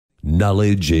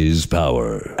Knowledge is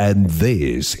power, and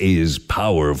this is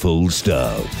Powerful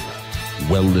Stuff.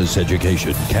 Wellness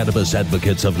Education Cannabis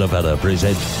Advocates of Nevada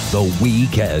present the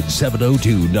WeCan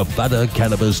 702 Nevada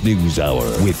Cannabis News Hour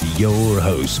with your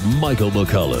hosts Michael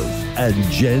McAuliffe and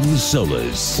Jen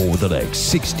Solis. For the next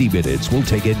 60 minutes, we'll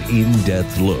take an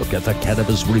in-depth look at the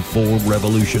cannabis reform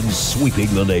revolution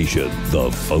sweeping the nation. The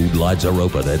phone lines are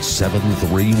open at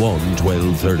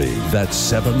 731-1230. That's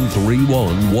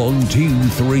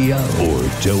 731-1230 or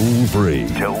toll free.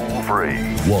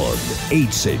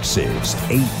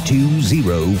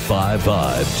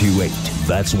 1-866-820-5528.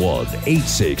 That's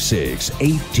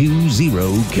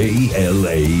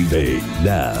 1-866-820-KLAV.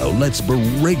 Now, let's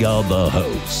bring on the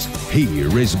hosts.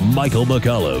 Here is Michael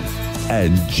McAuliffe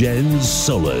and Jen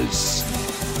Solis.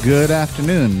 Good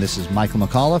afternoon. This is Michael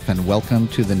McAuliffe, and welcome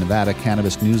to the Nevada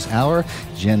Cannabis News Hour.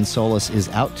 Jen Solis is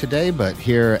out today, but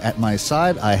here at my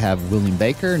side, I have William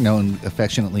Baker, known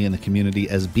affectionately in the community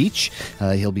as Beach.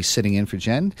 He'll be sitting in for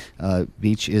Jen.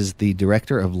 Beach is the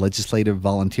Director of Legislative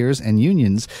Volunteers and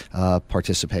Unions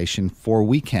Participation for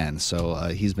WeCan. So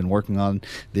he's been working on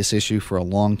this issue for a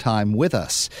long time with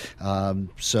us.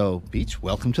 So, Beach,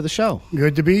 welcome to the show.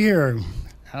 Good to be here.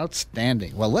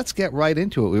 Outstanding. Well, let's get right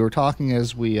into it. We were talking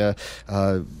as we were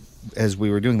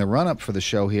doing the run-up for the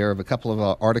show here of a couple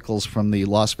of articles from the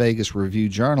Las Vegas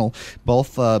Review-Journal,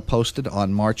 both posted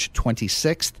on March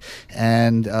 26th.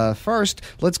 And first,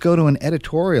 let's go to an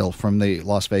editorial from the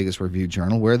Las Vegas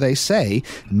Review-Journal where they say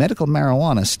medical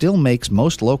marijuana still makes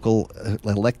most local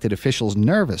elected officials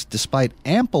nervous despite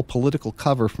ample political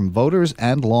cover from voters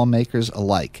and lawmakers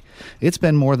alike. It's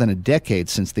been more than a decade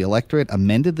since the electorate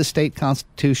amended the state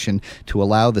constitution to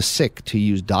allow the sick to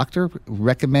use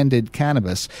doctor-recommended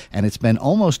cannabis, and it's been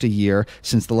almost a year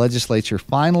since the legislature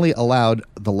finally allowed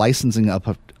the licensing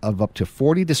of up to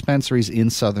 40 dispensaries in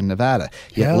southern Nevada.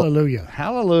 Yet Hallelujah.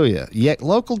 Hallelujah. Yet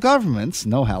local governments,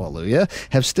 no hallelujah,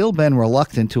 have still been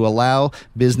reluctant to allow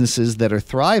businesses that are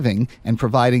thriving and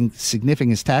providing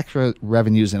significant tax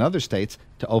revenues in other states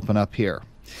to open up here.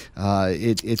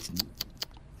 It's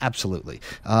absolutely.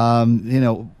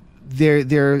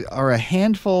 There are a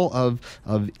handful of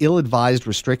ill-advised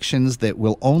restrictions that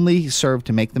will only serve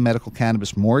to make the medical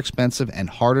cannabis more expensive and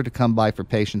harder to come by for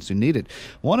patients who need it.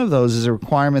 One of those is a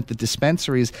requirement that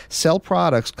dispensaries sell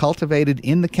products cultivated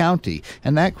in the county,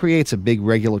 and that creates a big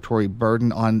regulatory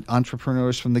burden on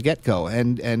entrepreneurs from the get-go.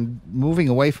 And moving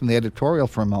away from the editorial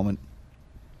for a moment,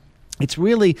 it's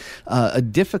really a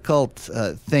difficult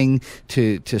thing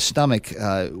to stomach.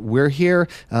 We're here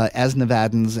as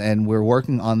Nevadans, and we're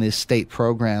working on this state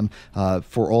program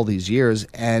for all these years.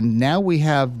 And now we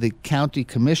have the county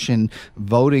commission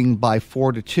voting by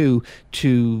 4-2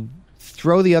 to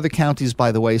throw the other counties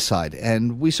by the wayside.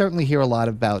 And we certainly hear a lot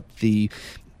about the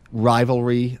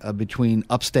rivalry between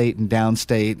upstate and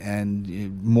downstate,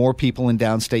 and more people in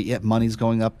downstate, yet money's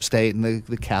going upstate, and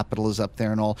the capital is up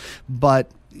there and all. But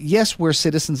yes, we're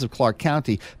citizens of Clark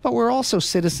County, but we're also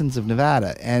citizens of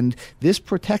Nevada. And this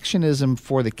protectionism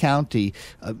for the county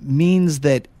means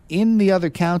that in the other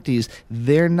counties,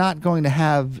 they're not going to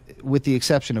have, with the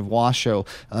exception of Washoe,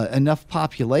 enough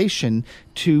population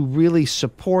to really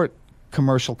support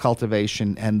commercial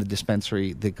cultivation and the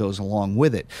dispensary that goes along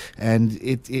with it. And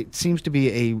it seems to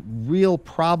be a real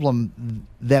problem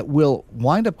that will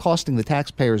wind up costing the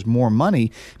taxpayers more money,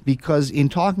 because in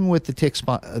talking with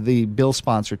the bill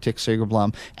sponsor, Tick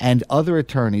Segerblom, and other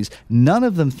attorneys, none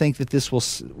of them think that this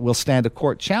will stand a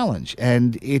court challenge.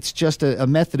 And it's just a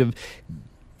method of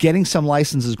getting some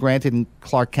licenses granted in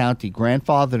Clark County,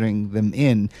 grandfathering them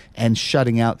in, and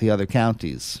shutting out the other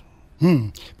counties.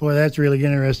 Boy, that's really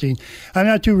interesting. I'm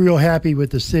not too real happy with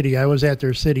the city. I was at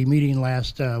their city meeting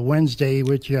last Wednesday,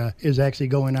 which is actually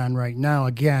going on right now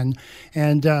again.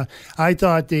 And I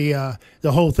thought the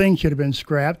whole thing should have been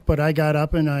scrapped, but I got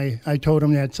up and I told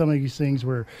them that some of these things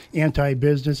were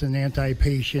anti-business and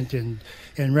anti-patient and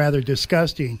rather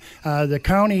disgusting. The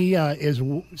county is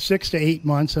 6 to 8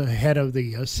 months ahead of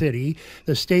the city.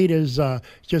 The state is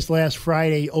just last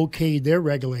Friday okayed their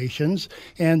regulations,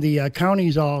 and the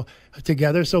county's all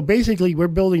together. So basically, we're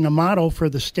building a model for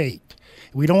the state.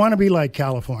 We don't want to be like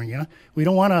California. We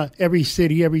don't want every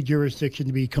city, every jurisdiction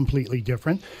to be completely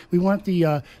different. We want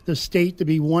the state to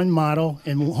be one model,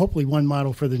 and hopefully one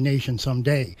model for the nation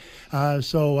someday.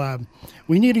 So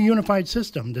we need a unified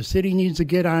system. The city needs to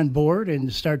get on board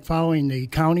and start following the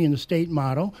county and the state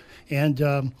model. And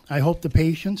I hope the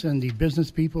patients and the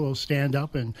business people will stand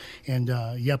up and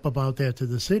yep about that to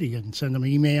the city and send them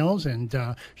emails and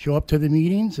show up to the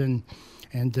meetings and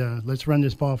and let's run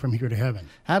this ball from here to heaven.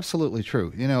 Absolutely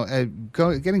true.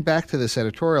 Getting back to this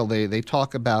editorial, they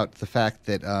talk about the fact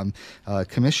that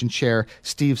Commission Chair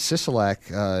Steve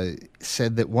Sisolak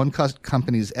said that one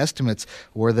company's estimates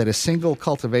were that a single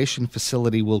cultivation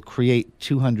facility will create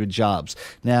 200 jobs.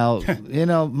 Now,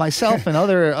 myself and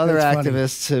other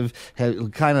activists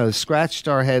have kind of scratched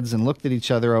our heads and looked at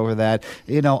each other over that.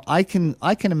 I can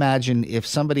imagine if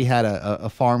somebody had a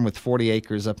farm with 40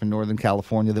 acres up in Northern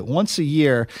California, that once a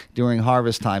year during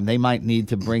harvest time they might need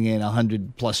to bring in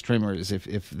 100 plus trimmers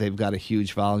if they've got a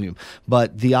huge volume.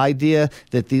 But the idea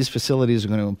that these facilities are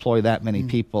going to employ that many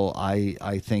people,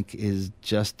 I think is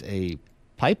just a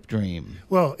pipe dream.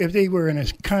 Well, if they were in a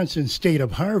constant state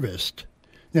of harvest,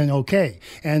 then okay.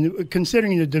 And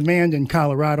considering the demand in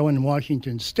Colorado and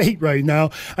Washington State right now,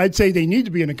 I'd say they need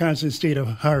to be in a constant state of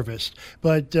harvest.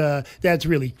 But that's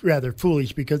really rather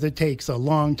foolish, because it takes a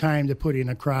long time to put in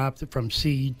a crop from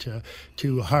seed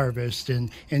to harvest.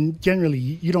 And generally,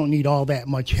 you don't need all that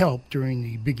much help during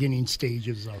the beginning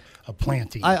stages of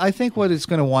planting. I think what it's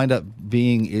going to wind up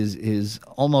being is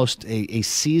almost a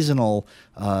seasonal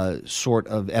sort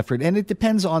of effort. And it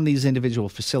depends on these individual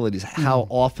facilities, how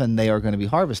often they are going to be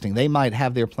harvesting. They might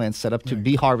have their plants set up to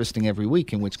be harvesting every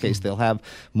week, in which case they'll have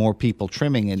more people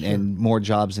trimming and more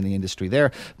jobs in the industry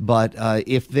there. But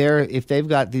if they've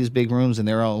got these big rooms and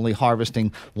they're only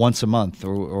harvesting once a month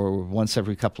or once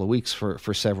every couple of weeks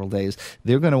for several days,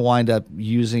 they're going to wind up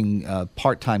using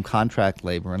part-time contract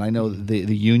labor. And I know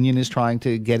the union is trying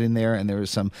to get in there, and there are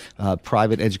some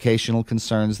private educational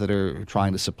concerns that are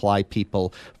trying to supply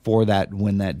people for that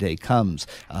when that day comes.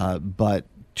 But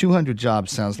 200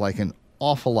 jobs sounds like an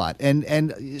awful lot.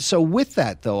 And so with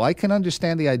that, though, I can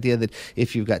understand the idea that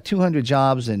if you've got 200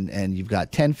 jobs and you've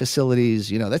got 10 facilities,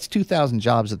 that's 2,000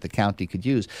 jobs that the county could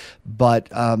use. But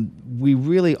we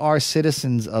really are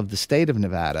citizens of the state of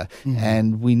Nevada,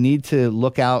 and we need to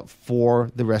look out for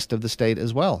the rest of the state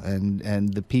as well,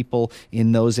 and the people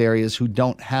in those areas who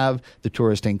don't have the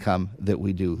tourist income that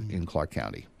we do in Clark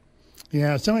County.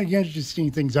 Yeah, some of the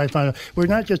interesting things I found out, we're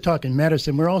not just talking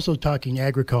medicine, we're also talking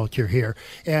agriculture here.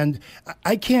 And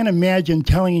I can't imagine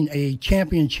telling a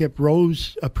championship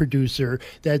rose producer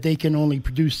that they can only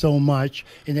produce so much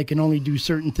and they can only do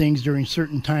certain things during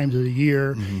certain times of the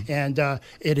year. And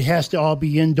it has to all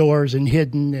be indoors and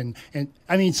hidden. And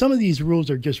I mean, some of these rules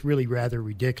are just really rather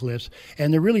ridiculous.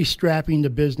 And they're really strapping the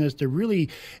business. They're really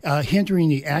hindering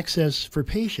the access for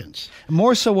patients.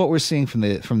 More so what we're seeing from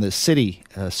the city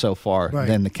so far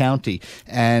than the county.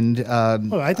 And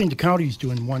well, I think the county's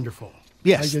doing wonderful.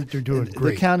 Yes, they're doing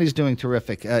great. The county's doing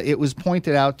terrific. It was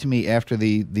pointed out to me after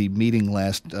the meeting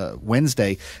last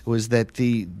Wednesday was that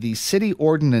the city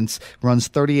ordinance runs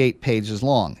 38 pages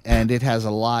long, and it has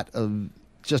a lot of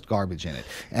just garbage in it.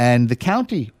 And the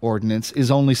county ordinance is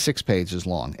only 6 pages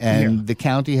long. And the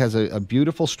county has a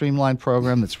beautiful streamlined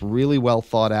program that's really well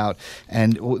thought out.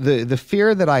 And the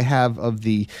fear that I have of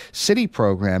the city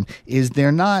program is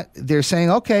they're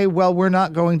saying, okay, well, we're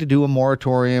not going to do a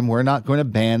moratorium. We're not going to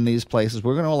ban these places.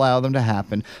 We're going to allow them to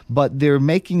happen. But they're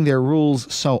making their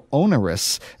rules so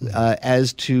onerous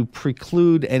as to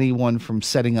preclude anyone from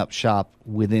setting up shop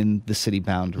within the city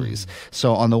boundaries.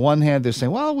 So on the one hand, they're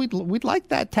saying, well, we'd like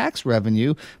that tax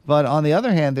revenue, but on the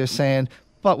other hand, they're saying,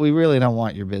 but we really don't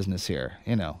want your business here,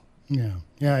 Yeah,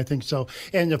 I think so.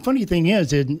 And the funny thing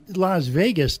is, in Las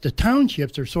Vegas, the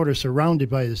townships are sort of surrounded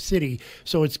by the city,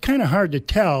 so it's kind of hard to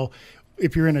tell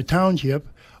if you're in a township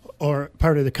or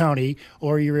part of the county,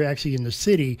 or you're actually in the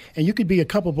city, and you could be a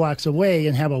couple blocks away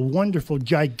and have a wonderful,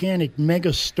 gigantic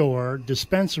mega store,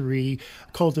 dispensary,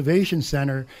 cultivation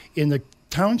center in the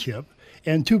township,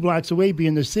 and 2 blocks away be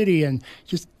in the city, and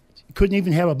just couldn't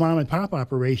even have a mom and pop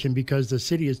operation because the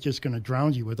city is just going to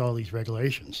drown you with all these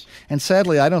regulations. And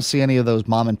sadly, I don't see any of those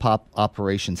mom and pop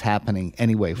operations happening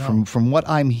anyway. No. From what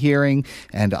I'm hearing,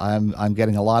 and I'm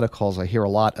getting a lot of calls, I hear a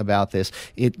lot about this.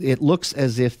 It looks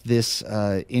as if this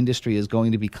industry is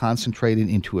going to be concentrated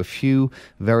into a few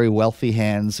very wealthy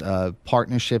hands,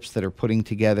 partnerships that are putting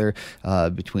together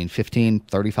between $15,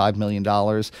 $35 million,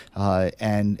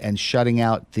 and shutting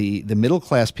out the middle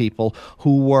class people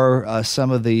who were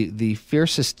some of the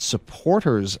fiercest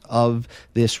supporters of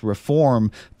this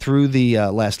reform through the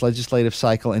last legislative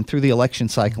cycle and through the election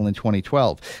cycle in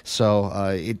 2012.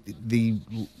 So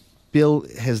bill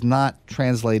has not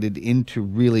translated into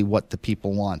really what the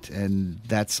people want, and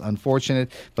that's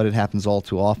unfortunate, but it happens all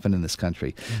too often in this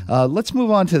country. Let's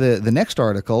move on to the next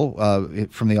article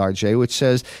from the RJ, which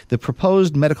says the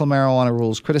proposed medical marijuana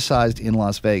rules criticized in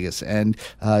Las Vegas. And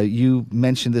you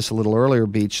mentioned this a little earlier,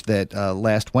 Beach, that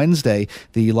last Wednesday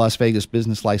the Las Vegas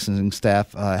business licensing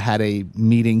staff had a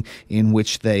meeting in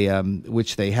which they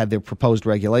had their proposed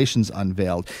regulations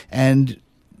unveiled. And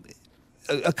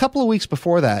a couple of weeks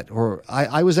before that,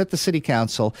 I was at the city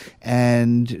council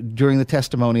and during the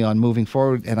testimony on moving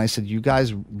forward, and I said, you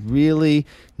guys really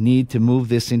need to move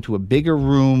this into a bigger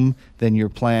room than you're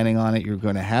planning on it. You're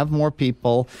going to have more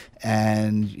people,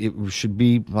 and it should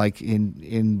be like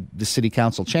in the city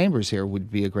council chambers here would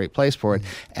be a great place for it.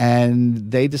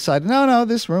 And they decided, no,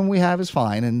 this room we have is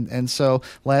fine. And so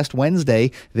last Wednesday,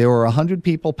 there were 100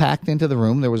 people packed into the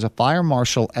room. There was a fire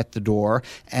marshal at the door.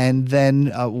 And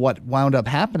then what wound up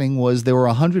happening was there were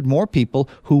 100 more people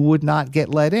who would not get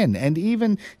let in. And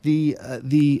even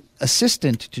the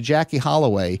assistant to Jackie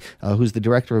Holloway, who's the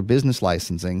director of business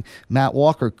licensing, Matt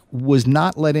Walker, was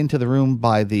not let into the room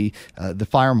by the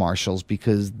fire marshals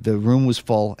because the room was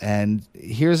full. And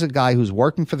here's a guy who's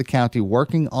working for the county,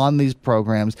 working on these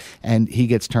programs, and he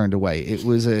gets turned away. It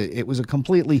was a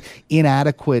completely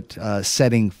inadequate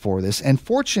setting for this. And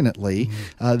fortunately,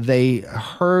 they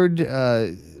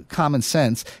heard common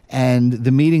sense, and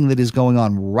the meeting that is going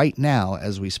on right now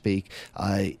as we speak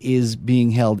is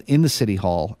being held in the city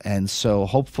hall, and so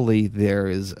hopefully there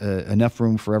is enough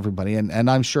room for everybody, and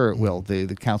I'm sure it will. The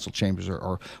council chambers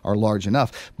are large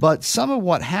enough. But some of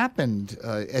what happened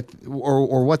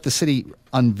or what the city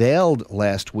unveiled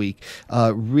last week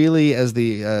really, as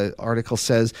the article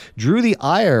says, drew the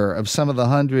ire of some of the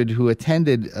 100 who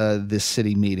attended this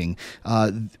city meeting.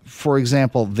 For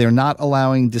example, they're not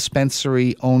allowing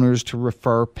dispensary owners to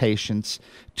refer patients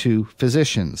to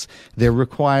physicians. They're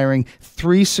requiring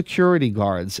 3 security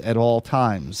guards at all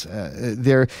times.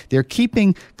 They're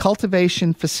keeping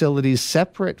cultivation facilities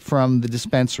separate from the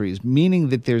dispensaries, meaning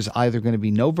that there's either going to be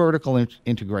no vertical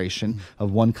integration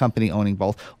of one company owning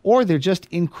both, or they're just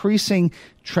increasing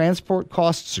transport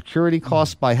costs, security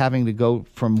costs by having to go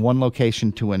from one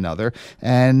location to another.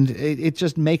 And it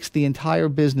just makes the entire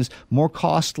business more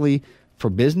costly for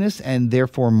business and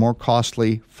therefore more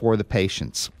costly for the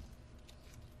patients.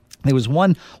 There was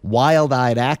one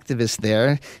wild-eyed activist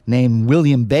there named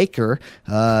William Baker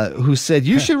who said,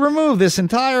 you should remove this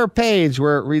entire page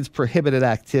where it reads prohibited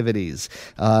activities.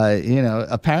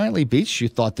 Apparently, Beach, you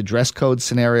thought the dress code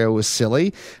scenario was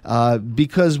silly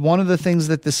because one of the things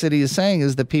that the city is saying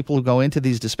is that people who go into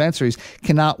these dispensaries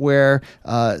cannot wear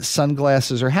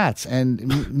sunglasses or hats.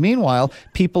 And meanwhile,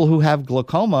 people who have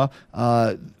glaucoma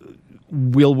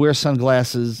will wear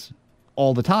sunglasses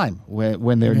all the time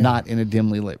when they're not in a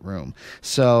dimly lit room.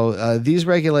 So these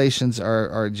regulations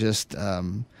are just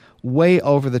way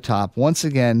over the top. Once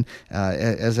again,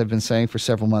 as I've been saying for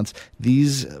several months,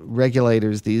 these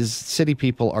regulators, these city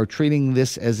people are treating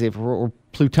this as if we're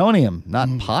plutonium, not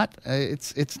pot.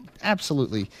 It's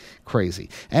absolutely crazy.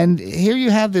 And here you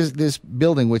have this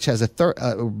building, which has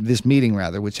this meeting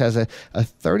rather, which has a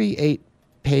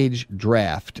 38-page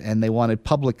draft, and they wanted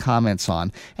public comments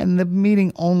on, and the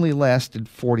meeting only lasted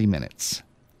 40 minutes.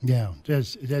 Yeah,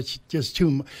 that's just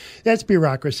too much. That's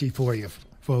bureaucracy for you,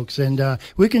 folks, and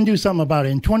we can do something about it.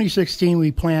 In 2016,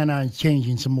 we plan on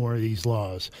changing some more of these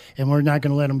laws, and we're not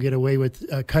going to let them get away with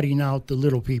cutting out the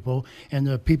little people and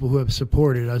the people who have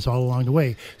supported us all along the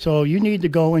way. So you need to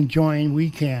go and join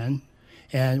WeCan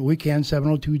at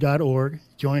WeCan702.org.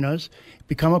 Join us,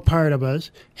 become a part of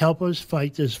us, help us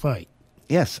fight this fight.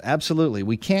 Yes, absolutely.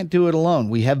 We can't do it alone.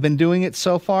 We have been doing it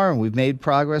so far, and we've made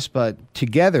progress, but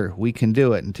together we can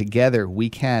do it, and together we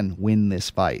can win this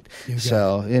fight.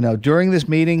 So, during this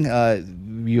meeting,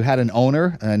 you had an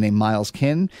owner named Miles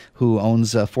Kinn who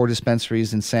owns 4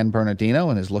 dispensaries in San Bernardino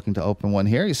and is looking to open one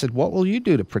here. He said, what will you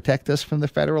do to protect us from the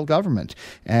federal government?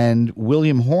 And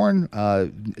William Horn,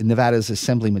 Nevada's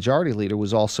Assembly Majority Leader,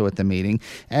 was also at the meeting,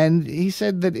 and he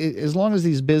said that as long as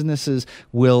these businesses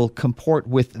will comport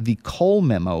with the Cole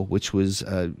memo, which was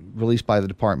released by the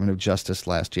Department of Justice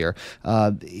last year,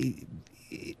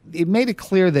 it made it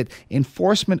clear that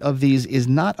enforcement of these is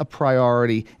not a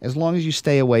priority as long as you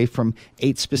stay away from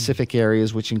 8 specific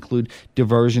areas, which include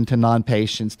diversion to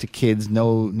non-patients, to kids,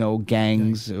 no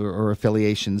gangs or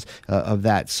affiliations of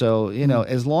that. So,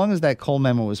 as long as that Cole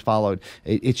memo was followed,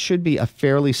 it should be a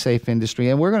fairly safe industry.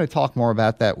 And we're going to talk more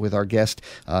about that with our guest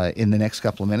in the next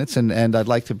couple of minutes. And I'd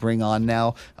like to bring on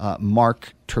now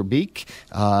Marc Terbeek.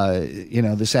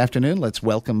 This afternoon, let's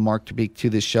welcome Marc Terbeek to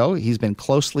this show. He's been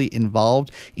closely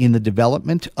involved in the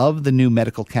development of the new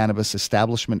medical cannabis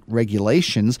establishment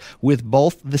regulations with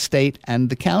both the state and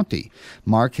the county.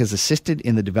 Marc has assisted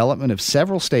in the development of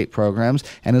several state programs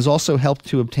and has also helped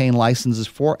to obtain licenses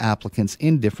for applicants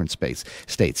in different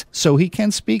states. So he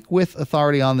can speak with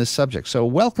authority on this subject. So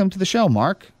welcome to the show,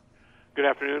 Marc. Good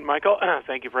afternoon, Michael.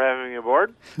 Thank you for having me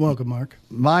aboard. Welcome, Marc.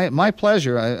 My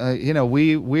pleasure.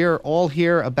 We're all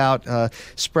here about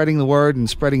spreading the word and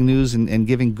spreading news and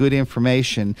giving good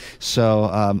information. So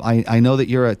I know that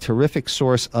you're a terrific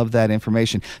source of that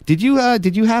information. Did you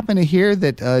happen to hear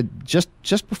that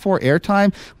just before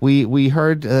airtime we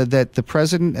heard that the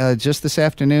president just this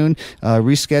afternoon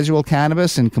rescheduled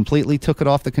cannabis and completely took it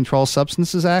off the Controlled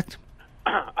Substances Act?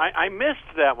 I missed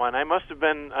that one. I must have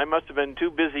been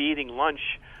too busy eating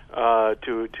lunch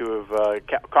to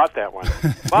have caught that one.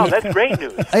 Wow, that's great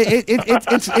news.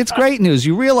 It's great news.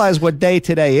 You realize what day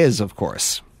today is, of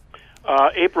course.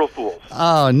 April Fools.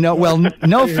 Oh, no. Well,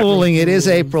 no fooling. It is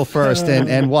April 1st.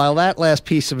 And while that last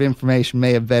piece of information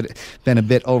may have been a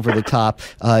bit over the top,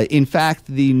 in fact,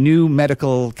 the new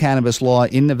medical cannabis law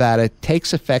in Nevada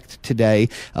takes effect today.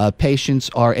 Patients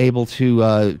are able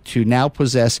to now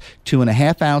possess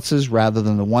 2.5 ounces rather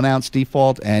than the 1 ounce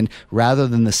default. And rather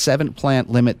than the 7 plant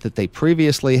limit that they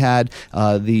previously had,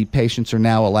 the patients are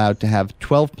now allowed to have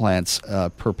 12 plants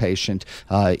per patient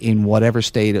in whatever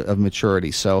state of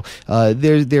maturity. So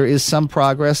there is some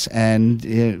progress, and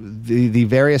the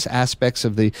various aspects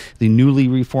of the newly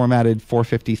reformatted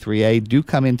 453A do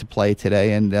come into play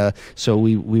today, and so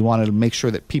we wanted to make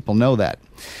sure that people know that.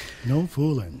 No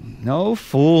fooling. No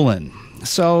fooling.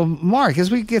 So, Marc,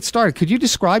 as we get started, could you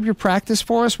describe your practice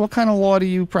for us? What kind of law do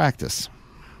you practice?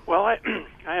 Well, I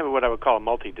have what I would call a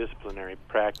multidisciplinary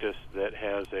practice that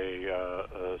has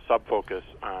a sub-focus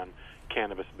on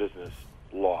cannabis business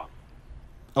law.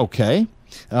 Okay.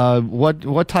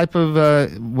 What type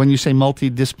of when you say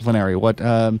multidisciplinary,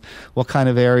 what kind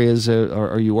of areas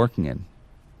are you working in?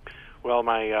 Well,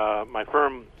 my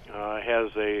firm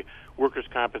has a workers'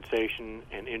 compensation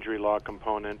and injury law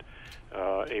component,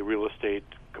 a real estate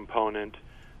component,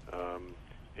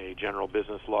 a general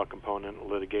business law component, a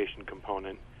litigation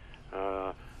component.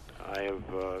 I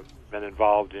have been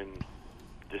involved in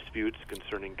disputes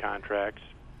concerning contracts,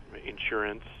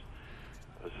 insurance,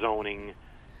 zoning.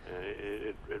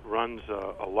 It runs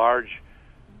a large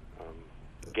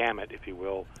gamut, if you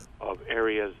will, of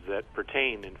areas that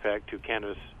pertain, in fact, to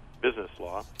cannabis business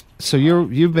law. So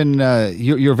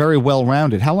you're very well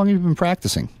rounded. How long have you been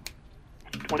practicing?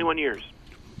 21 years.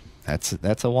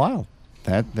 That's a while.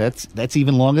 That's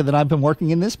even longer than I've been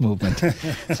working in this movement.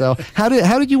 So how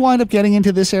did you wind up getting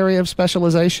into this area of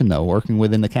specialization, though, working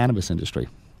within the cannabis industry?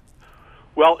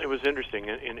 Well, it was interesting.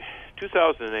 In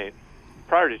 2008.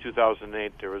 Prior to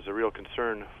 2008, there was a real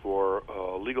concern for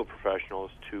legal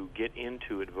professionals to get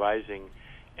into advising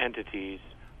entities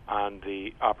on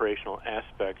the operational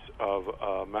aspects of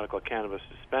a medical cannabis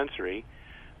dispensary,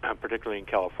 particularly in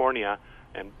California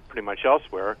and pretty much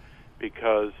elsewhere,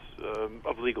 because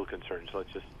of legal concerns.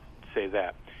 Let's just say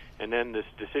that. And then this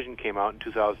decision came out in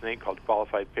 2008 called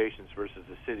Qualified Patients versus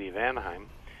the City of Anaheim,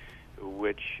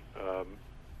 which,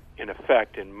 in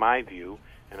effect, in my view,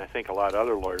 and I think a lot of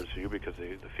other lawyers' view, because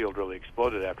the field really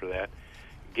exploded after that,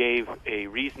 gave a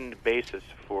reasoned basis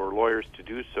for lawyers to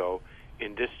do so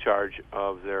in discharge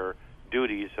of their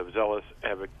duties of zealous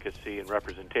advocacy and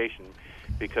representation,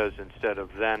 because instead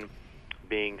of then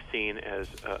being seen as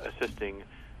assisting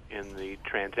in the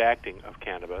transacting of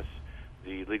cannabis,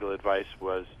 the legal advice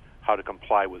was how to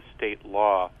comply with state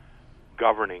law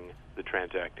governing the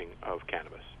transacting of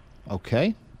cannabis.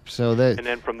 Okay. So that... And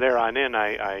then from there on in,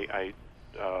 I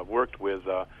worked with,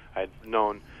 I'd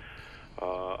known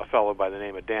a fellow by the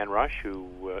name of Dan Rush, who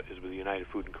is with the United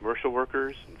Food and Commercial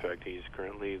Workers. In fact, he's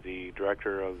currently the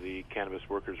director of the Cannabis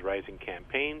Workers Rising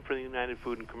campaign for the United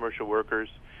Food and Commercial Workers.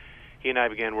 He and I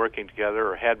began working together,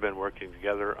 or had been working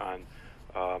together, on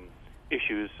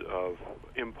issues of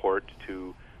import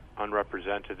to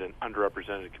unrepresented and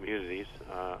underrepresented communities.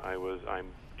 I'm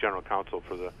general counsel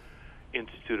for the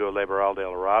Instituto Laboral de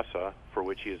la Raza, for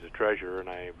which he is a treasurer, and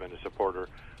I've been a supporter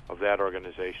of that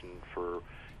organization for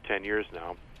 10 years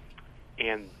now.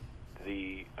 And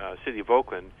the City of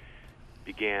Oakland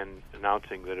began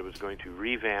announcing that it was going to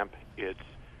revamp its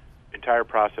entire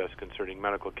process concerning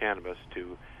medical cannabis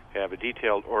to have a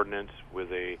detailed ordinance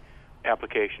with a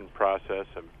application process,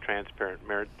 a transparent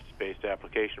merits-based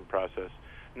application process,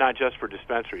 not just for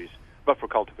dispensaries, but for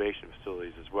cultivation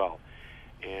facilities as well.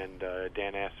 And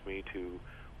Dan asked me to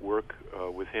work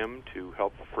with him to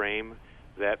help frame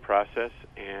that process,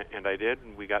 and I did,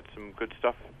 and we got some good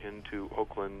stuff into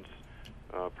Oakland's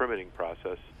permitting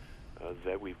process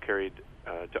that we've carried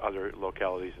to other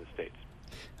localities and states.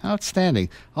 Outstanding.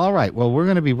 All right. Well, we're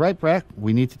going to be right back.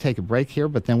 We need to take a break here,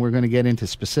 but then we're going to get into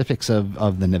specifics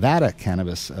of the Nevada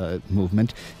cannabis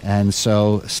movement. And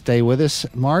so stay with us,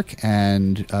 Mark,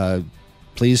 and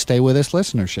please stay with us,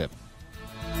 listenership.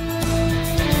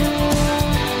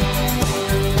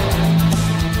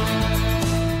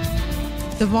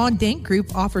 The Von Dank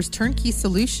Group offers turnkey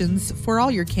solutions for all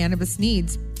your cannabis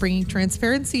needs, bringing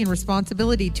transparency and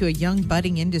responsibility to a young,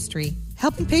 budding industry.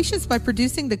 Helping patients by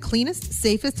producing the cleanest,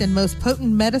 safest, and most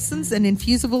potent medicines and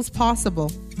infusibles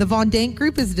possible. The Von Dank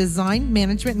Group is a design,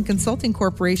 management, and consulting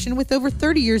corporation with over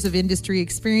 30 years of industry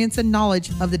experience and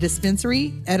knowledge of the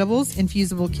dispensary, edibles,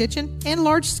 infusible kitchen, and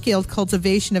large-scale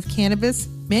cultivation of cannabis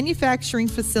manufacturing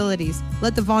facilities.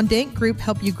 Let the Von Dank Group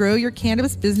help you grow your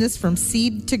cannabis business from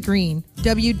seed to green.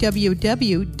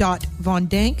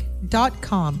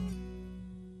 www.vondank.com.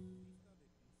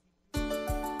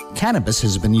 Cannabis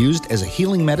has been used as a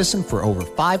healing medicine for over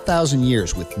 5,000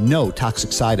 years with no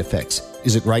toxic side effects.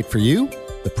 Is it right for you?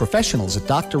 The professionals at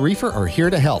Dr. Reefer are here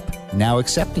to help. Now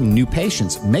accepting new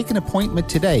patients. Make an appointment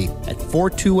today at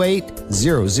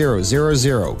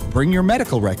 428-0000. Bring your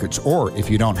medical records, or if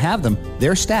you don't have them,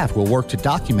 their staff will work to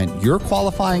document your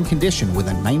qualifying condition with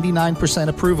a 99%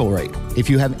 approval rate. If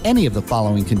you have any of the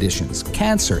following conditions: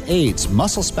 cancer, AIDS,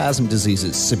 muscle spasm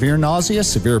diseases, severe nausea,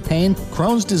 severe pain,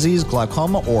 Crohn's disease,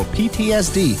 glaucoma, or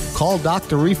PTSD, call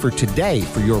Dr. Reefer today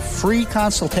for your free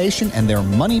consultation and their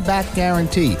money-back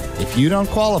guarantee. If you don't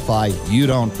qualify, you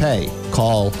don't pay.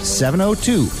 Call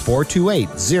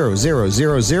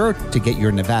 702-428-0000 to get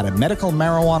your Nevada medical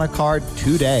marijuana card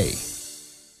today.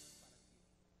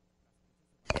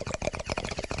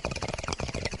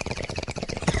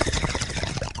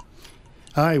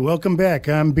 Hi, welcome back.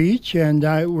 I'm Beach, and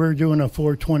we're doing a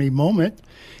 420 moment.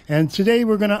 And today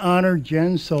we're going to honor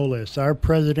Jen Solis, our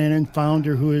president and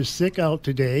founder, who is sick out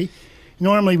today.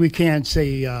 Normally we can't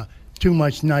say too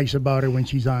much nice about her when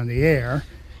she's on the air.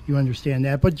 You understand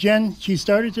that. But Jen, she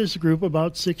started this group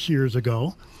about 6 years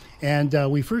ago. And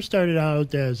we first started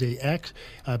out as a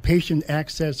patient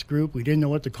access group. We didn't know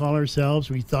what to call ourselves.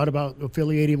 We thought about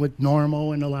affiliating with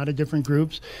NORMO and a lot of different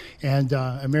groups, and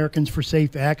Americans for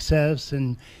Safe Access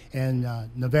and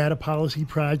Nevada Policy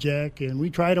Project, and we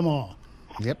tried them all.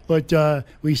 Yep. But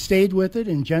we stayed with it,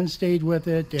 and Jen stayed with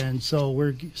it, and so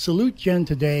we're salute Jen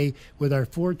today with our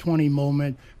 420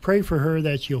 moment. Pray for her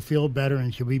that she'll feel better,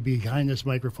 and she'll be behind this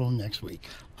microphone next week.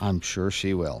 I'm sure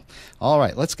she will. All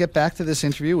right, let's get back to this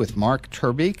interview with Marc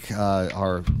Terbeek,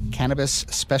 our cannabis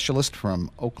specialist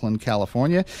from Oakland,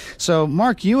 California. So,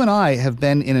 Mark, you and I have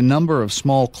been in a number of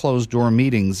small closed-door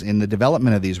meetings in the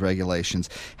development of these regulations.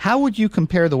 How would you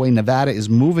compare the way Nevada is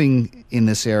moving in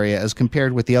this area as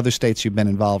compared with the other states you've been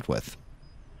involved with?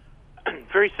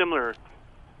 Very similar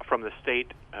from the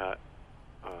state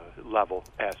level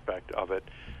aspect of it.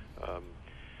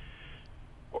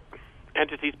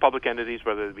 Entities, public entities,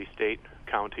 whether it be state,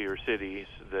 county, or cities,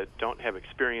 that don't have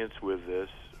experience with this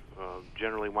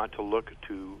generally want to look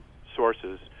to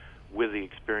sources with the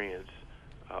experience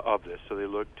of this. So they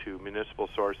look to municipal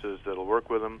sources that will work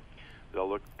with them. They'll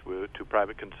look to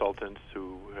private consultants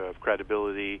who have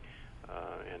credibility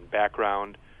and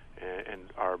background and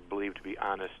are believed to be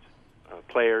honest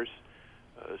players.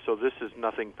 So this is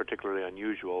nothing particularly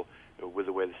unusual with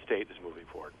the way the state is moving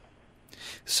forward.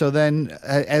 So then,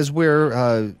 as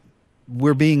we're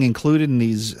being included in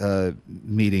these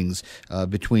meetings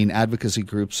between advocacy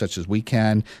groups such as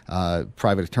WeCan,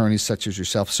 private attorneys such as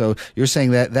yourself. So you're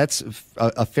saying that that's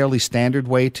a fairly standard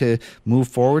way to move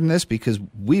forward in this, because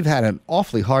we've had an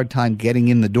awfully hard time getting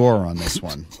in the door on this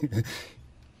one.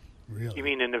 Really? You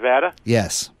mean in Nevada?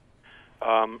 Yes.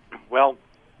 Well,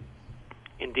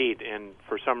 indeed, and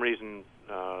for some reason,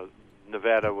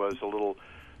 Nevada was a little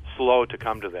slow to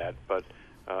come to that, but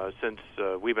since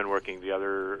we've been working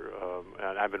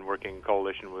and I've been working in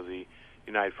coalition with the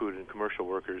United Food and Commercial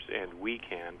Workers and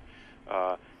WeCan,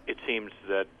 it seems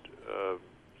that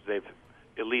they've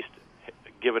at least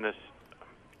given us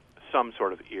some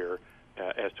sort of ear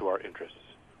as to our interests.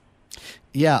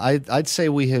 Yeah, I'd say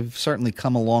we have certainly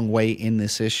come a long way in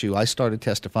this issue. I started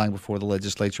testifying before the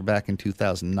legislature back in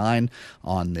 2009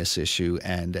 on this issue,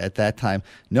 and at that time,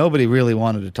 nobody really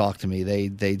wanted to talk to me.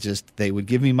 They would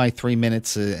give me my 3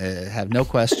 minutes, have no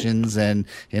questions, and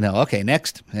okay,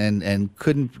 next, and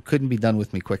couldn't be done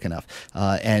with me quick enough.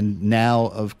 And now,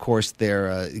 of course,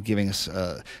 they're giving us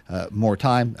more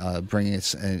time, bringing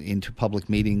us into public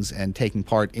meetings and taking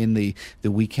part in the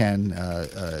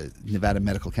WeCan Nevada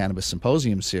Medical Cannabis Symposium.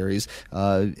 symposium series,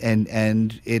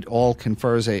 and it all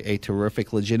confers a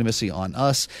terrific legitimacy on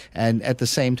us, and at the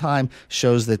same time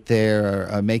shows that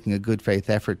they're making a good faith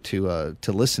effort to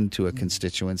listen to a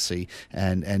constituency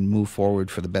and move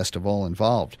forward for the best of all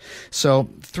involved. So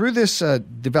through this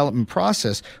development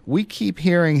process, we keep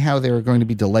hearing how there are going to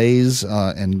be delays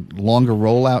and longer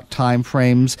rollout time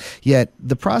frames, yet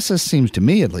the process seems, to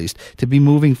me at least, to be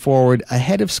moving forward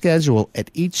ahead of schedule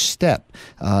at each step.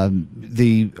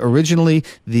 Originally,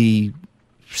 the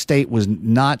state was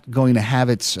not going to have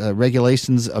its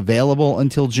regulations available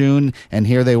until June, and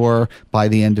here they were by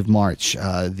the end of March.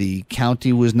 The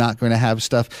county was not going to have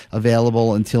stuff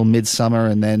available until midsummer,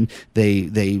 and then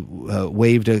they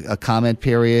waived a comment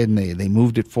period, and they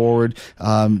moved it forward.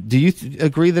 Do you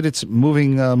agree that it's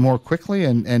moving more quickly?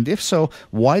 And if so,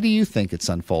 why do you think it's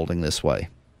unfolding this way?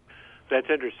 That's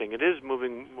interesting. It is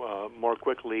moving more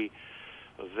quickly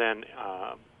than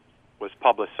was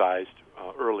publicized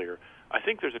earlier. I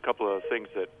think there's a couple of things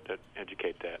that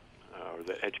educate that, or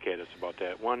that educate us about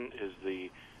that. One is the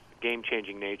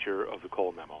game-changing nature of the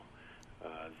Cole memo.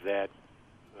 That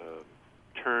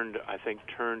turned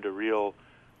a real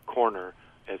corner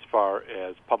as far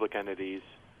as public entities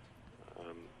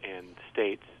and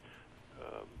states,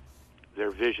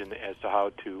 their vision as to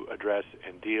how to address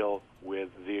and deal with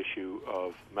the issue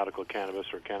of medical cannabis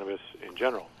or cannabis in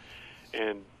general.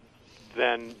 And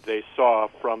then they saw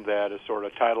from that a sort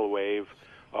of tidal wave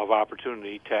of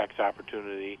opportunity, tax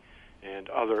opportunity, and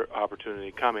other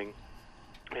opportunity coming,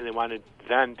 and they wanted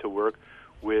then to work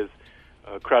with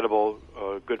credible,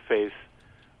 good faith,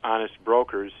 honest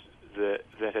brokers that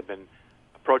had been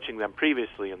approaching them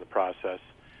previously in the process.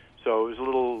 So it was a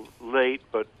little late,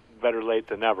 but better late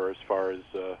than never as far as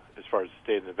the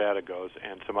state of Nevada goes,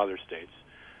 and some other states.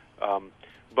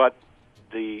 But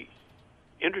the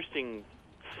interesting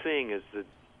thing is the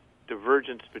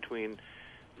divergence between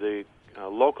the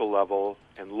local level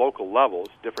and local levels,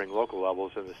 differing local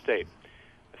levels in the state.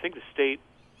 I think the state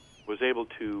was able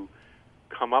to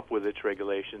come up with its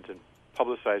regulations and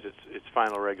publicize its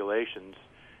final regulations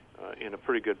in a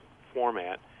pretty good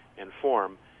format and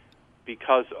form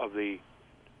because of the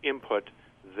input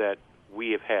that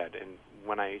we have had. And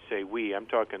when I say we, I'm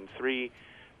talking three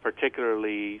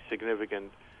particularly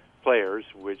significant players,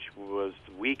 which was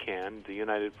WeCan, the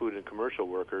United Food and Commercial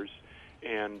Workers,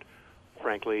 and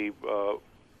frankly,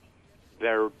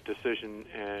 their decision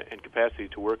and capacity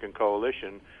to work in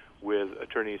coalition with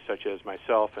attorneys such as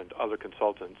myself and other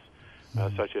consultants,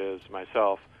 such as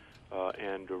myself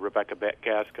and Rebecca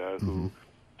Gaska, who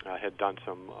had done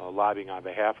some lobbying on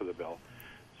behalf of the bill.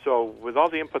 So with all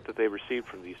the input that they received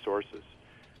from these sources,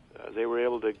 they were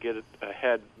able to get it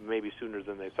ahead maybe sooner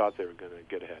than they thought they were going to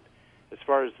get ahead. As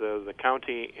far as the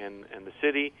county and the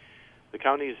city, the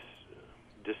county's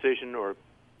decision or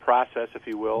process, if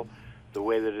you will, the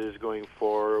way that it is going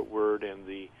forward and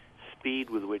the speed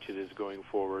with which it is going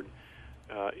forward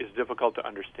is difficult to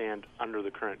understand under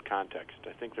the current context.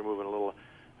 I think they're moving a little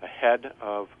ahead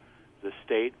of the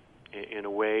state in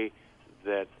a way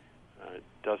that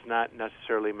does not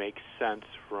necessarily make sense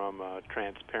from a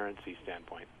transparency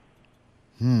standpoint.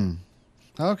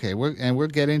 Okay, we'll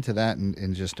get into that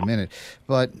in just a minute.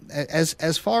 But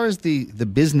as far as the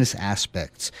business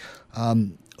aspects,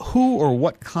 who or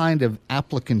what kind of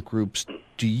applicant groups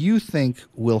do you think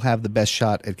will have the best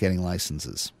shot at getting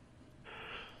licenses?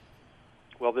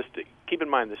 Well, keep in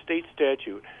mind the state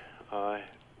statute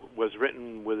was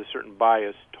written with a certain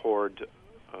bias toward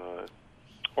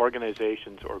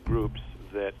organizations or groups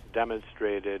that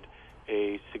demonstrated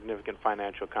a significant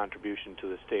financial contribution to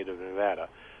the state of Nevada.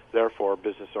 Therefore,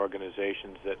 business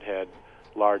organizations that had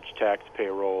large tax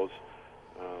payrolls,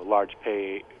 large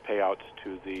payouts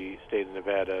to the state of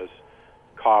Nevada's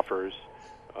coffers,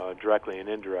 directly and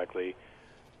indirectly,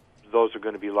 those are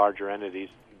going to be larger entities.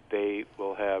 They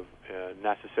will have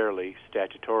necessarily,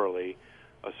 statutorily,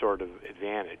 a sort of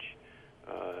advantage.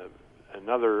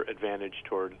 Another advantage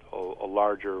toward a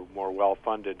larger, more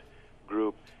well-funded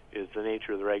group is the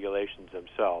nature of the regulations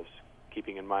themselves,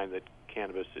 keeping in mind that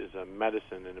cannabis is a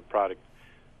medicine and a product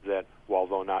that, while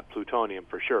though not plutonium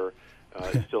for sure,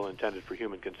 is still intended for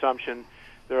human consumption.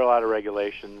 There are a lot of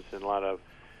regulations and a lot of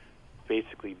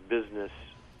basically business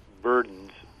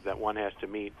burdens that one has to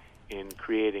meet in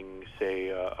creating, say,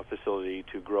 a facility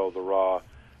to grow the raw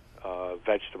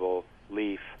vegetable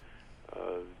leaf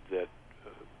that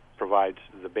provides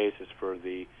the basis for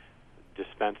the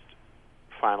dispensed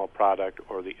final product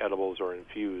or the edibles or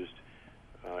infused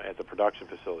at the production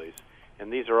facilities.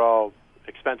 And these are all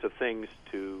expensive things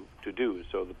to do.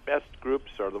 So the best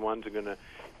groups are the ones that are going to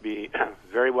be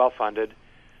very well funded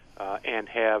and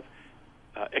have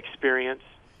experience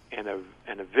and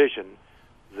a vision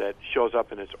that shows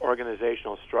up in its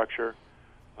organizational structure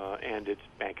and its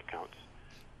bank accounts.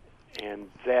 And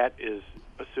that is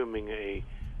assuming a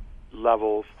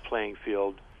level playing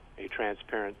field, a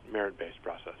transparent, merit-based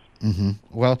process. Mm-hmm.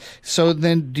 Well, so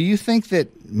then do you think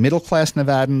that middle-class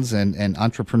Nevadans and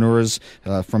entrepreneurs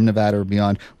from Nevada or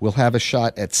beyond will have a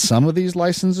shot at some of these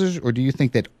licenses, or do you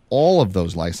think that all of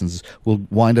those licenses will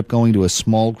wind up going to a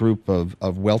small group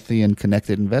of wealthy and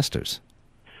connected investors?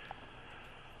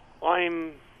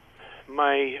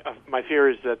 My fear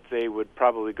is that they would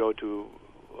probably go to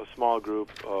a small group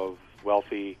of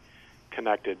wealthy,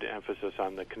 connected, emphasis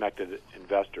on the connected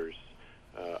investors.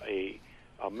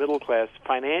 A middle class,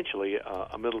 financially,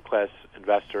 a middle class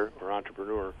investor or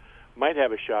entrepreneur might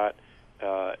have a shot,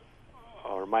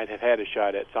 or might have had a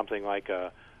shot at something like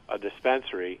a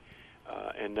dispensary,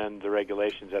 and then the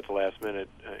regulations at the last minute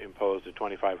imposed a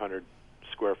 2,500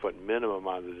 square foot minimum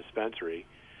on the dispensary.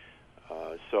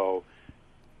 So,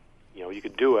 you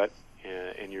could do it,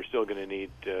 and you're still going to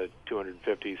need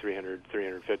 $250,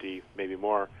 $350, maybe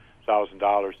more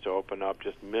 $1,000 to open up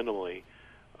just minimally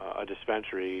a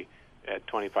dispensary at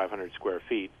 2,500 square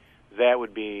feet. That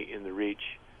would be in the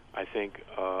reach, I think,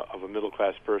 of a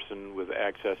middle-class person with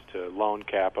access to loan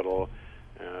capital,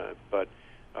 but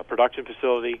a production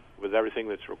facility with everything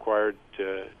that's required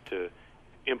to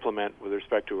implement with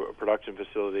respect to a production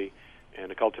facility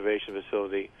and a cultivation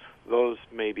facility, those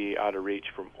may be out of reach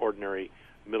from ordinary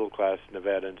middle-class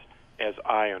Nevadans, as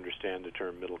I understand the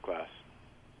term middle class.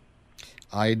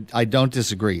 I don't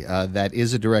disagree. That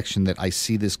is a direction that I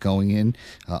see this going in,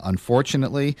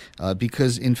 unfortunately,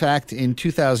 because, in fact, in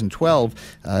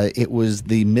 2012, it was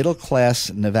the middle-class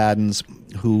Nevadans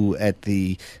who, at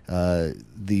the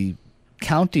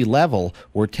county level,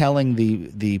 were telling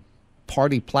the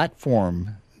party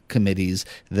platform committees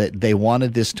that they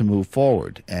wanted this to move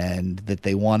forward and that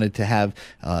they wanted to have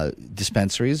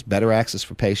dispensaries, better access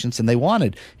for patients, and they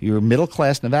wanted your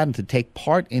middle-class Nevadan to take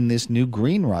part in this new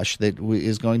green rush that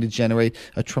is going to generate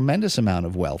a tremendous amount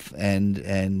of wealth.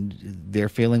 And their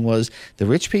feeling was, the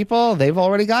rich people, they've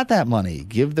already got that money.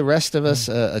 Give the rest of us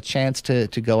a chance to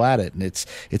go at it. And it's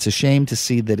a shame to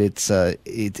see that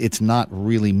it's not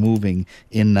really moving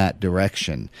in that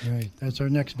direction. Right. That's our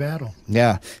next battle.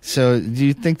 Yeah. So do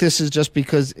you think this is just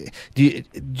because do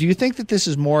you think that this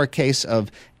is more a case of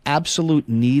absolute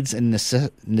needs and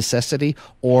necessity,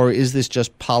 or is this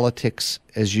just politics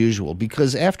as usual?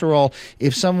 Because after all,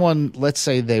 if someone, let's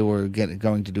say they were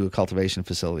going to do a cultivation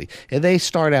facility, and they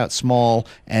start out small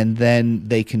and then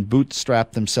they can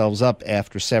bootstrap themselves up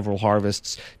after several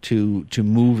harvests to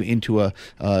move into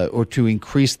or to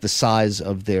increase the size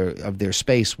of their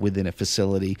space within a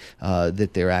facility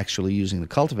that they're actually using to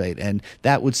cultivate, and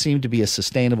that would seem to be a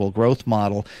sustainable growth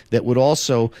model that would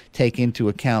also take into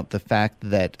account the fact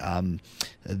that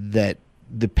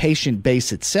the patient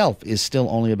base itself is still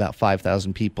only about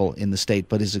 5,000 people in the state,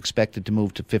 but is expected to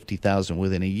move to 50,000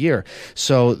 within a year.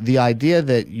 So the idea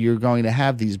that you're going to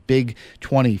have these big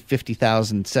 20,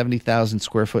 50,000, 70,000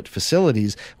 square foot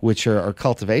facilities, which are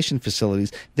cultivation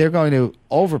facilities, they're going to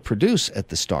overproduce at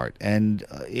the start. And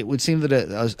it would seem that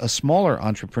a smaller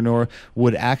entrepreneur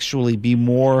would actually be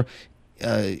more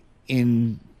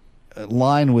in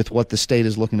line with what the state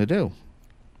is looking to do.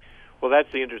 Well,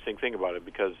 that's the interesting thing about it,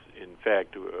 because, in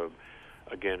fact,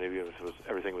 again, even if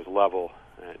everything was level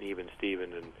and even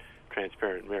Steven and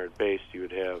transparent merit-based, you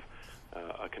would have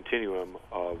a continuum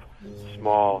of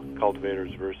small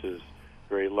cultivators versus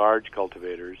very large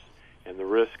cultivators, and the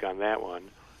risk on that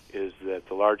one is that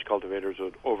the large cultivators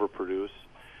would overproduce,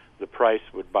 the price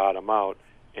would bottom out,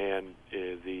 and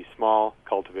the small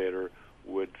cultivator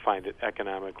would find it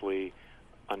economically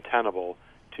untenable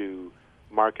to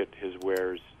market his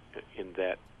wares in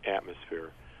that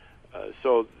atmosphere.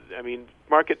 So, I mean,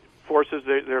 market forces,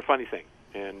 they're a funny thing.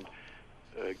 And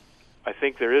I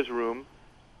think there is room,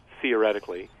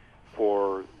 theoretically,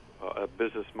 for a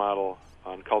business model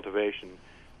on cultivation,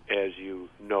 as you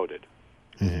noted.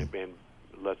 Mm-hmm. And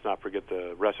let's not forget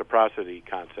the reciprocity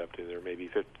concept. There may be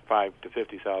 5 to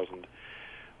 50,000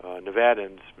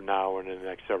 Nevadans now and in the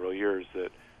next several years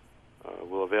that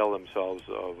will avail themselves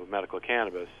of medical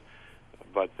cannabis,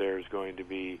 but there's going to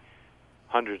be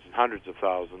hundreds and hundreds of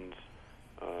thousands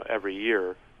every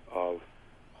year of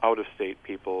out-of-state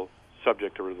people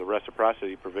subject to the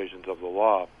reciprocity provisions of the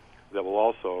law that will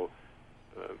also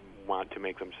want to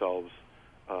make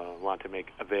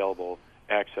available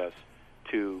access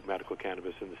to medical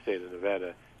cannabis in the state of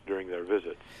Nevada during their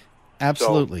visits.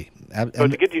 Absolutely. So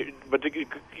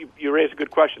you raise a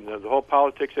good question. The whole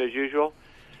politics as usual.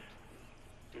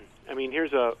 I mean,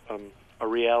 here's a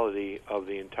reality of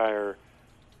the entire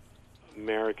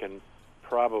American,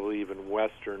 probably even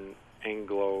Western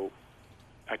Anglo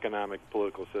economic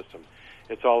political system.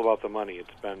 It's all about the money. It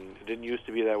didn't used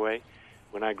to be that way.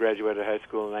 When I graduated high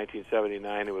school in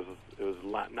 1979, it was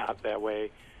not that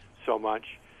way so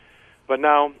much. But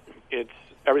now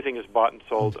everything is bought and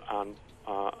sold on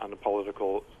the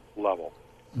political level,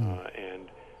 and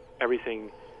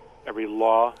every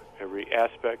law, every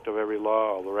aspect of every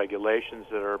law, all the regulations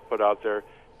that are put out there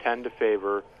tend to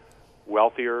favor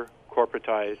wealthier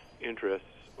corporatized interests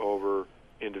over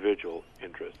individual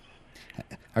interests.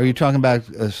 Are you talking about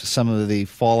some of the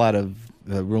fallout of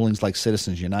rulings like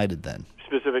Citizens United then?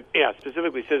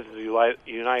 Specifically Citizens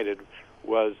United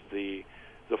was the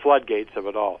floodgates of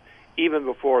it all. Even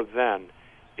before then,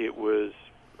 it was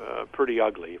pretty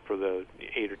ugly for the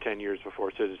 8 or 10 years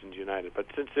before Citizens United. But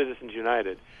since Citizens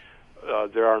United,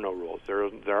 there are no rules.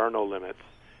 There are no limits.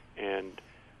 And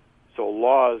so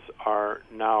laws are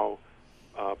now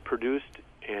produced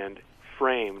and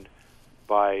framed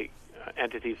by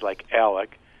entities like ALEC,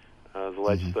 the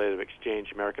Legislative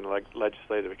Exchange, American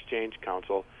Legislative Exchange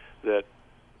Council, that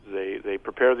they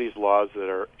prepare these laws that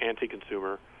are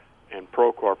anti-consumer and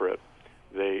pro-corporate.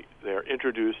 They're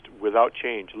introduced without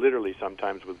change, literally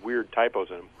sometimes with weird typos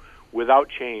in them, without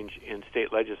change in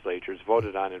state legislatures,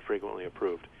 voted on and frequently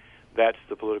approved. That's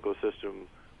the political system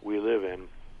we live in,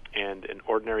 and an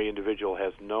ordinary individual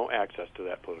has no access to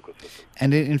that political system.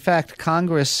 And in fact,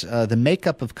 Congress, the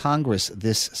makeup of Congress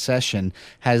this session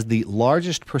has the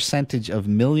largest percentage of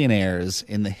millionaires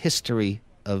in the history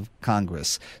of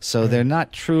Congress. So they're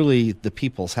not truly the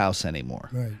people's house anymore.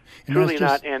 Right. Truly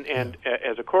not. And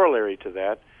as a corollary to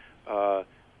that,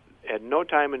 at no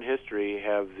time in history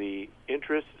have the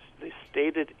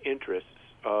stated interests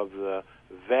of the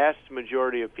vast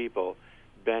majority of people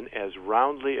been as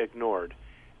roundly ignored,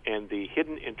 and the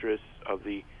hidden interests of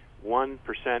the 1%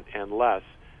 and less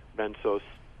been so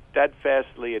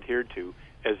steadfastly adhered to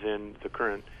as in the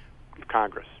current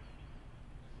Congress.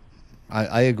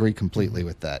 I agree completely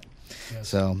with that. Yes.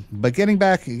 So, but getting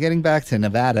back to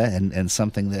Nevada and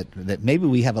something that maybe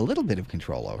we have a little bit of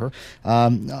control over,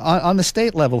 on the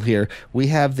state level here, we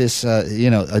have this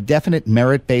a definite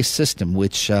merit-based system,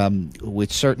 which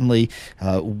certainly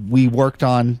we worked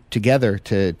on together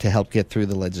to help get through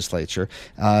the legislature.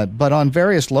 But on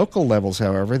various local levels,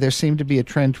 however, there seemed to be a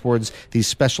trend towards these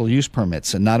special use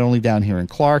permits, and not only down here in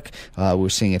Clark, we're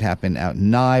seeing it happen out in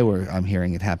Nye, where I'm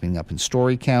hearing it happening up in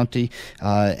Story County,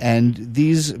 and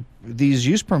these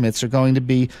use permits are going to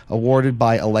be awarded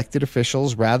by elected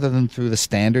officials rather than through the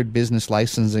standard business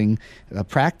licensing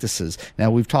practices.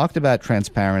 Now, we've talked about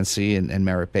transparency and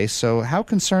merit-based, so how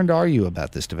concerned are you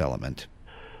about this development?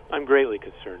 I'm greatly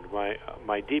concerned.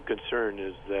 My deep concern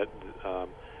is that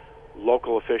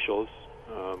local officials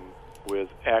with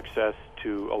access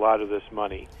to a lot of this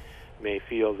money may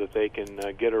feel that they can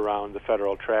get around the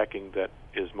federal tracking that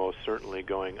is most certainly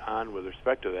going on with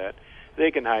respect to that. They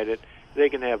can hide it. They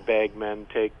can have bagmen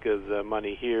take the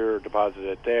money here or deposit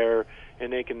it there,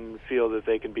 and they can feel that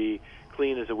they can be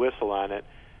clean as a whistle on it,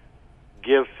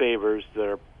 give favors that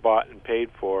are bought and paid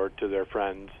for to their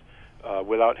friends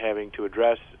without having to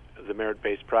address the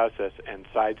merit-based process and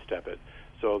sidestep it.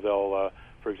 So they'll,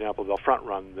 for example, they'll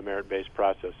front-run the merit-based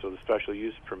process. So the special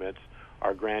use permits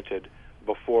are granted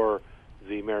before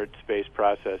the merit-based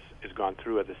process is gone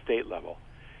through at the state level.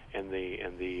 And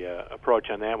the approach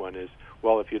on that one is,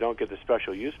 well, if you don't get the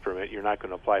special use permit, you're not going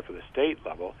to apply for the state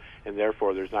level, and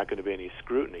therefore there's not going to be any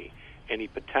scrutiny, any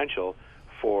potential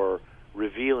for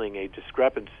revealing a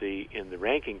discrepancy in the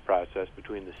ranking process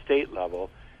between the state level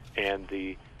and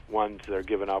the ones that are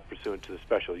given out pursuant to the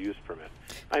special use permit.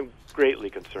 I'm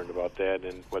greatly concerned about that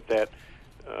and what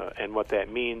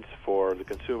that means for the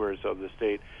consumers of the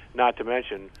state, not to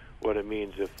mention what it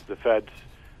means if the feds,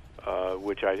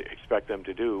 which I expect them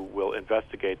to do, will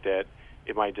investigate that.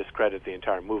 It might discredit the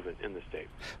entire movement in the state.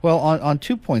 Well, on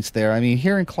 2 points there. I mean,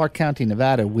 here in Clark County,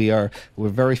 Nevada, we're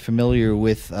very familiar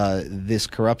with this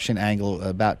corruption angle.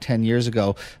 About 10 years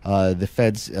ago, the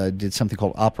feds did something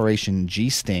called Operation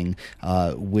G-Sting,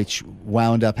 which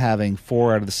wound up having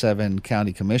 4 out of the 7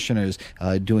 county commissioners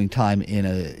doing time in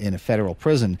a federal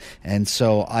prison. And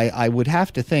so I would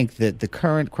have to think that the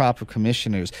current crop of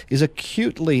commissioners is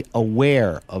acutely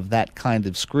aware of that kind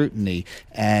of scrutiny,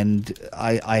 and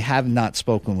I have not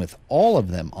spoken with all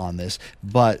of them on this,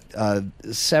 but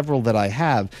several that I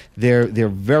have, they're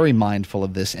very mindful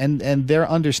of this, and they're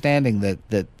understanding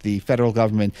that the federal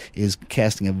government is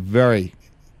casting a very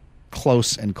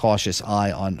close and cautious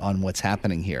eye on what's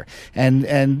happening here.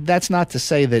 And that's not to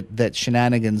say that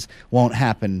shenanigans won't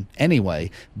happen anyway,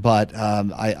 but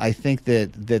I think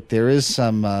that there is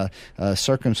some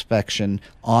circumspection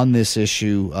on this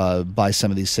issue by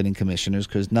some of these sitting commissioners,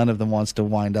 because none of them wants to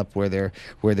wind up where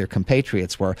their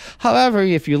compatriots were. However,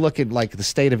 if you look at like the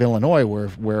state of Illinois,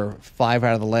 where 5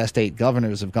 out of the last 8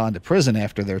 governors have gone to prison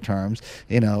after their terms,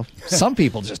 some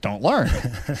people just don't learn.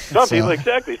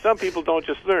 Some people don't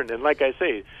just learn. And like I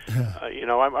say,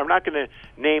 I'm not going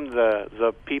to name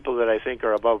the people that I think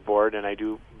are above board, and I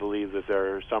do believe that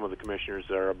there are some of the commissioners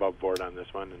that are above board on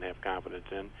this one and have confidence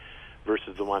in,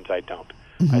 versus the ones I don't.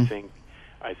 Mm-hmm.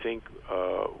 I think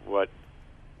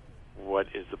what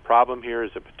is the problem here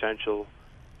is a potential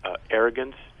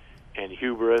arrogance and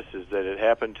hubris, is that it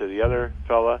happened to the other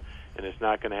fella, and it's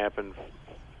not going to happen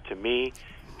to me.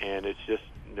 And it's just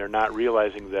they're not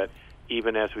realizing that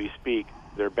even as we speak,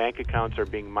 their bank accounts are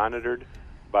being monitored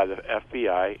by the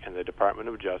FBI and the Department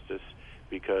of Justice,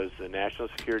 because the National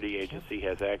Security Agency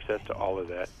has access to all of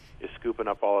that, is scooping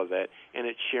up all of that, and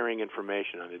it's sharing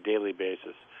information on a daily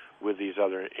basis with these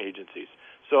other agencies.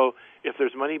 So if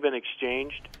there's money been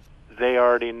exchanged, they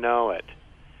already know it,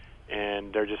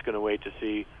 and they're just going to wait to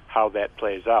see how that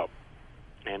plays out.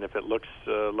 And if it looks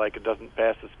like it doesn't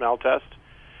pass the smell test,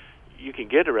 you can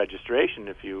get a registration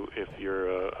if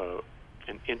you're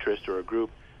an interest or a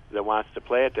group that wants to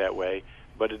play it that way,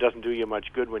 but it doesn't do you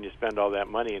much good when you spend all that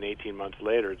money and 18 months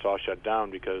later it's all shut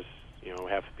down because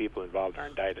half the people involved are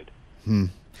indicted.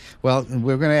 Well,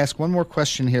 we're going to ask one more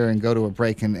question here and go to a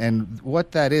break. And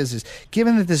what that is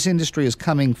given that this industry is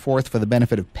coming forth for the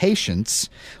benefit of patients,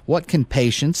 what can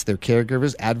patients, their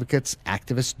caregivers, advocates,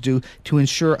 activists do to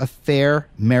ensure a fair,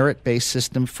 merit-based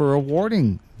system for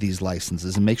awarding these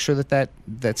licenses and make sure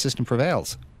that system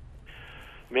prevails?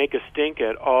 Make a stink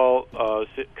at all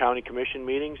county commission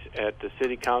meetings, at the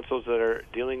city councils that are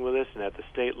dealing with this, and at the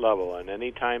state level. And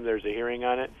any time there's a hearing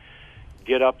on it,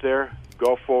 get up there,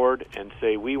 go forward, and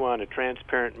say, we want a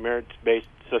transparent, merit-based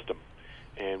system.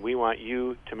 And we want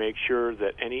you to make sure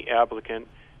that any applicant,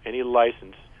 any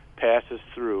license, passes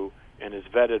through and is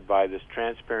vetted by this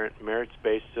transparent,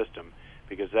 merits-based system,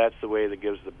 because that's the way that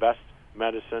gives the best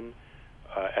medicine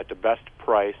at the best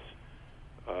price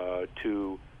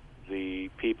to the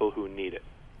people who need it.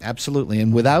 Absolutely.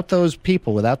 And without those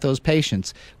people, without those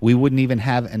patients, we wouldn't even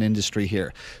have an industry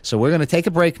here. So we're going to take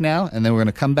a break now, and then we're going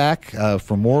to come back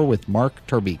for more with Marc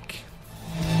Terbeek.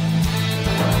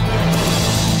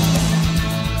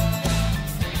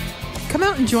 Come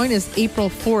out and join us April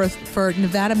 4th for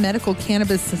Nevada Medical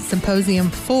Cannabis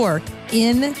Symposium 4,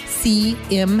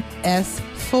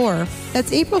 NCMS4.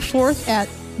 That's April 4th at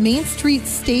Main Street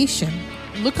Station.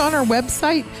 Look on our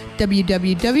website,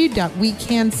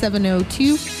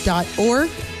 www.wecan702.org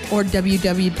or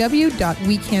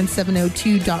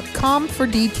www.wecan702.com for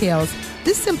details.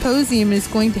 This symposium is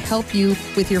going to help you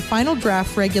with your final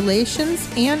draft regulations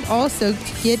and also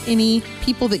to get any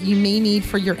people that you may need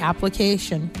for your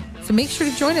application. So make sure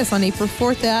to join us on April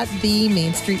 4th at the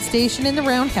Main Street Station in the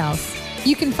Roundhouse.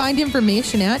 You can find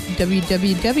information at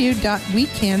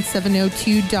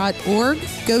www.wecan702.org.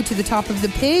 Go to the top of the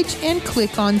page and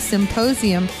click on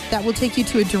Symposium. That will take you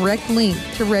to a direct link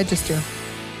to register.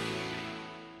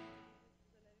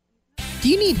 Do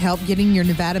you need help getting your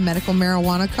Nevada medical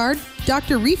marijuana card?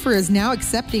 Dr. Reefer is now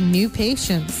accepting new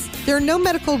patients. There are no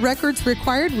medical records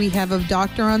required. We have a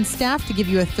doctor on staff to give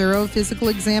you a thorough physical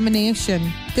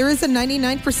examination. There is a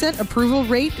 99% approval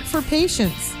rate for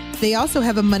patients. They also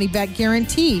have a money-back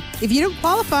guarantee. If you don't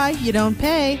qualify, you don't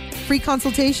pay. Free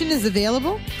consultation is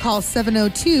available. Call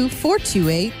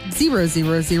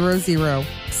 702-428-0000.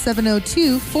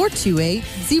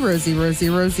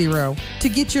 702-428-0000 to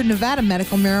get your Nevada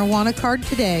medical marijuana card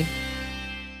today.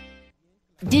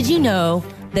 Did you know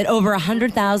that over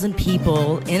 100,000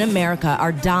 people in America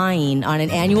are dying on an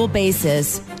annual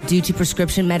basis due to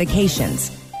prescription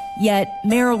medications? Yet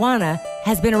marijuana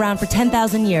has been around for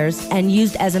 10,000 years and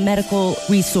used as a medical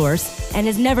resource and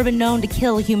has never been known to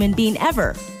kill a human being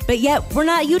ever. But yet we're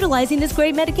not utilizing this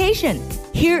great medication.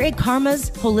 Here at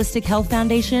Karma's Holistic Health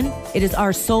Foundation, it is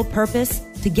our sole purpose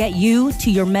to get you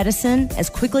to your medicine as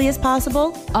quickly as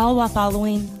possible, all while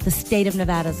following the state of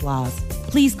Nevada's laws.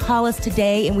 Please call us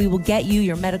today and we will get you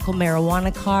your medical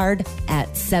marijuana card at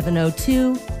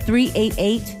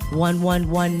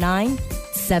 702-388-1119,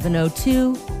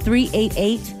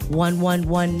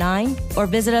 702-388-1119, or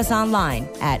visit us online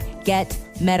at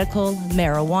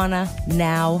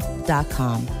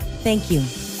getmedicalmarijuananow.com. Thank you.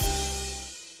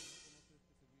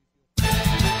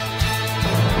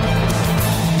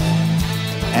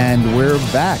 And we're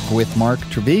back with Marc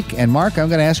Terbeek. And Marc, I'm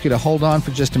going to ask you to hold on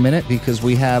for just a minute because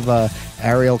we have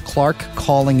Ariel Clark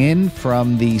calling in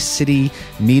from the city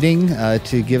meeting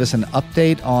to give us an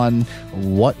update on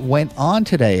what went on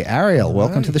today. Ariel,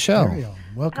 welcome to the show. Ariel,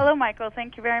 welcome. Hello, Michael.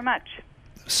 Thank you very much.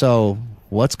 So,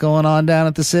 what's going on down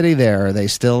at the city there? Are they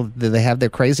still, do they have their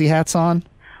crazy hats on?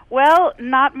 Well,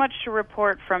 not much to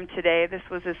report from today. This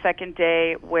was the second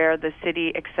day where the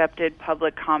city accepted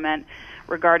public comment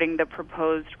regarding the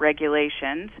proposed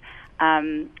regulations.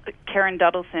 Karen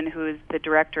Duddleson, who is the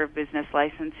Director of Business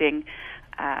Licensing,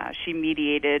 she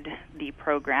mediated the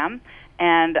program.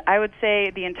 And I would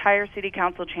say the entire City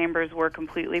Council chambers were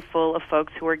completely full of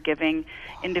folks who were giving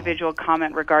individual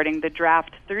comment regarding the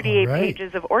draft 38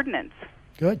 pages of ordinance.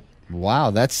 Good.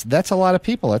 Wow, that's a lot of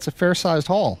people. That's a fair-sized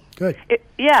hall. Good.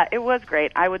 It was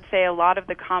great. I would say a lot of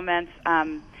the comments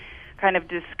kind of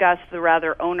discussed the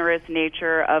rather onerous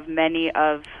nature of many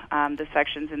of the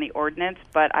sections in the ordinance,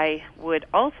 but I would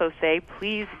also say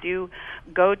please do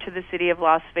go to the City of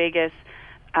Las Vegas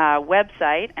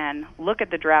website and look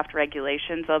at the draft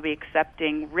regulations. I'll be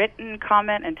accepting written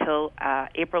comment until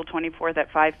April 24th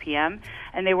at 5 p.m.,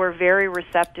 and they were very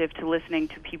receptive to listening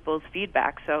to people's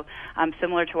feedback. So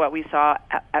similar to what we saw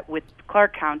with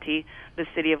Clark County, the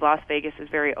City of Las Vegas is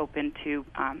very open to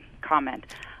comment.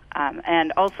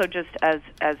 And also just as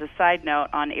a side note,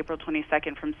 on April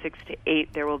 22nd from 6 to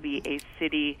 8, there will be a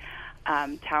city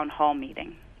town hall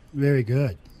meeting. Very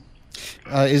good.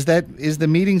 Is the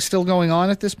meeting still going on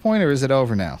at this point, or is it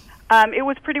over now? It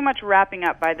was pretty much wrapping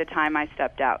up by the time I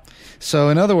stepped out. So,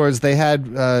 in other words, they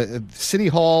had City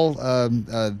Hall,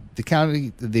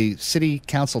 the City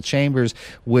Council chambers,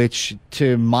 which,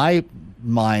 to my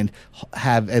mind,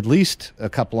 have at least a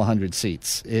couple of hundred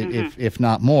seats, if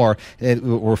not more. It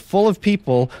were full of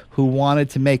people who wanted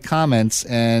to make comments,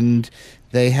 and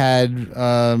they had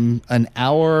an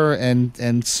hour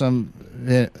and some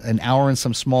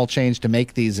small change to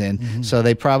make these in. So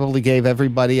they probably gave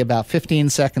everybody about 15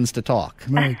 seconds to talk.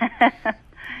 Right.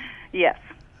 Yes.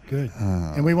 Good.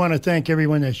 And we want to thank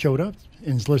everyone that showed up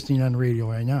and is listening on the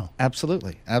radio right now.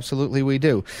 Absolutely we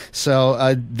do.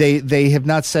 So they have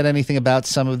not said anything about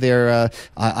some of their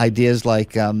ideas,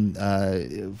 like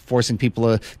forcing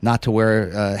people not to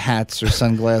wear hats or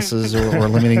sunglasses or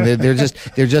limiting. They're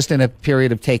just in a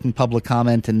period of taking public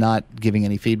comment and not giving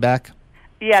any feedback.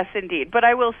 Yes, indeed. But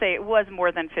I will say it was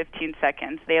more than 15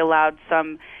 seconds. They allowed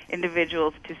some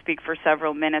individuals to speak for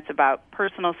several minutes about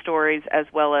personal stories as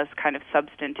well as kind of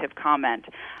substantive comment.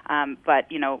 But,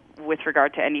 with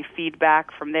regard to any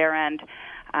feedback from their end,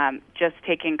 just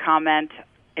taking comment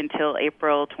until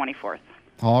April 24th.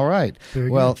 All right.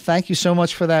 Well, thank you so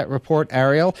much for that report,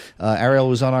 Ariel. Ariel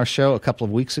was on our show a couple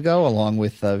of weeks ago along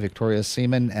with Victoria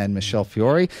Seaman and Michelle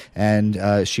Fiore,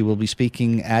 and she will be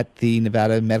speaking at the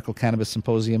Nevada Medical Cannabis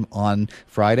Symposium on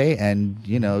Friday. And,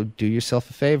 do yourself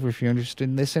a favor if you're interested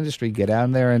in this industry. Get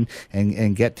down there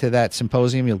and get to that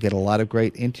symposium. You'll get a lot of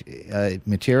great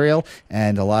material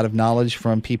and a lot of knowledge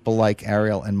from people like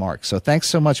Ariel and Marc. So thanks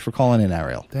so much for calling in,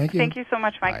 Ariel. Thank you. Thank you so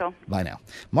much, Michael. Right. Bye now.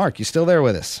 Marc, you still there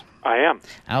with us? I am.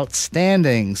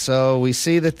 Outstanding. So we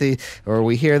see that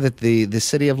we hear that the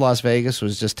city of Las Vegas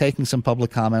was just taking some public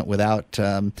comment without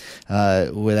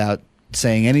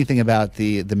saying anything about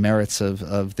the merits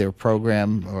of their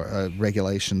program or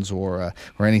regulations or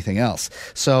anything else.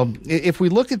 So if we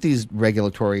look at these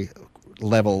regulatory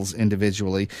levels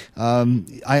individually,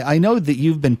 I know that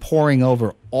you've been poring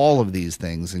over all of these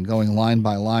things and going line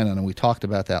by line on, and we talked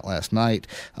about that last night.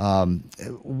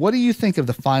 What do you think of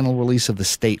the final release of the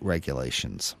state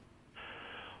regulations?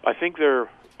 I think they're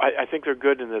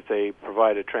good in that they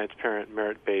provide a transparent,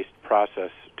 merit-based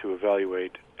process to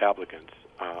evaluate applicants.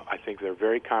 I think they're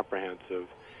very comprehensive,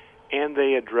 and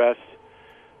they address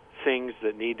things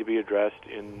that need to be addressed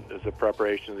in the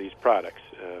preparation of these products.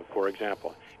 For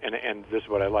example, and this is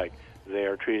what I like, they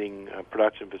are treating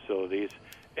production facilities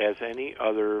as any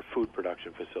other food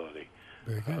production facility.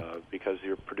 Very good. Because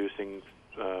you're producing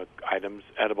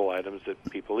edible items that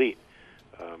people eat.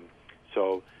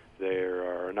 So there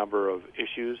are a number of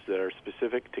issues that are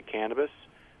specific to cannabis.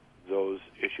 Those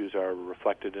issues are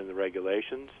reflected in the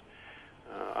regulations.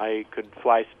 I could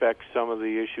fly spec some of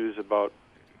the issues about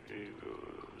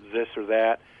this or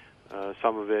that.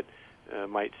 Some of it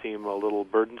might seem a little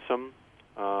burdensome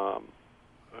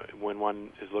when one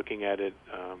is looking at it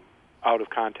out of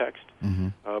context.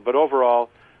 But overall,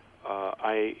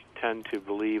 I tend to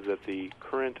believe that the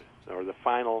current or the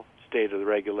final state of the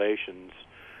regulations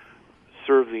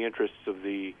serve the interests of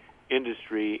the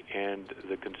industry and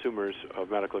the consumers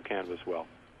of medical cannabis well.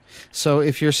 So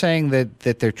if you're saying that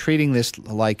they're treating this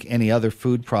like any other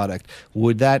food product,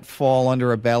 would that fall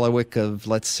under a bailiwick of,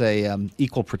 let's say,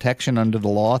 equal protection under the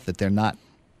law, that they're not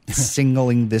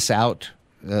singling this out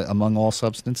among all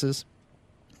substances?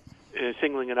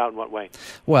 Singling it out in what way?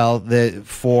 Well,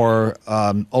 for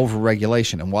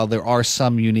overregulation, and while there are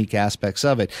some unique aspects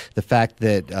of it, the fact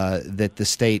that that the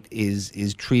state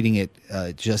is treating it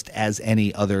just as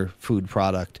any other food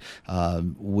product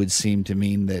would seem to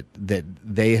mean that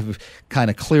they have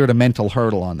kind of cleared a mental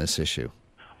hurdle on this issue.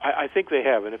 I think they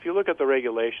have, and if you look at the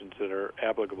regulations that are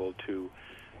applicable to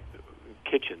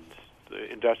kitchens,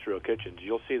 the industrial kitchens,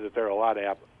 you'll see that there are a lot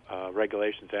of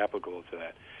regulations applicable to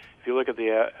that. If you look at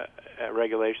the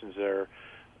regulations that are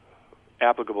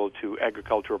applicable to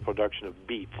agricultural production of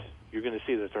beets, you're going to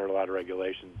see that there are a lot of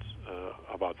regulations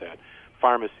about that.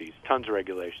 Pharmacies, tons of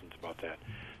regulations about that.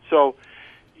 So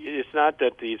it's not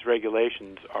that these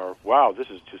regulations are, wow,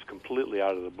 this is just completely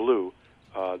out of the blue.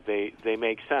 They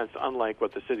make sense, unlike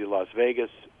what the city of Las Vegas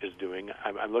is doing.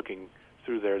 I'm looking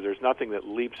through there. There's nothing that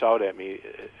leaps out at me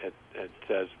that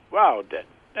says, wow,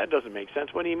 that doesn't make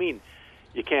sense. What do you mean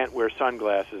you can't wear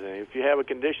sunglasses? And if you have a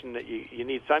condition that you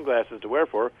need sunglasses to wear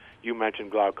for, you mentioned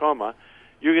glaucoma,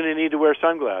 you're going to need to wear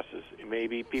sunglasses.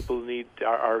 Maybe people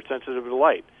are sensitive to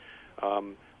light.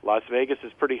 Las Vegas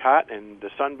is pretty hot, and the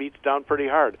sun beats down pretty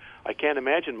hard. I can't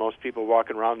imagine most people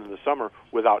walking around in the summer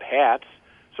without hats.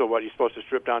 So what, you're supposed to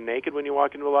strip down naked when you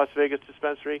walk into a Las Vegas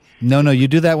dispensary? No, you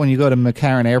do that when you go to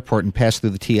McCarran Airport and pass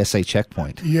through the TSA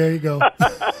checkpoint. There you go.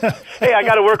 Hey, I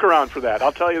got a workaround for that.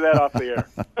 I'll tell you that off the air.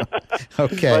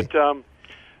 Okay. But,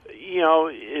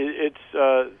 it's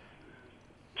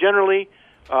generally,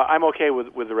 I'm okay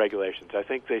with the regulations. I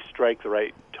think they strike the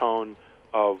right tone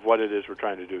of what it is we're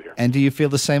trying to do here. And do you feel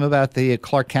the same about the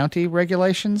Clark County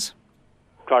regulations?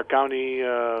 Clark County,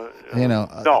 no.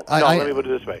 Let me put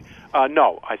it this way.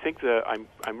 No, I think I'm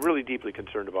really deeply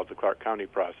concerned about the Clark County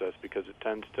process, because it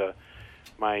tends to,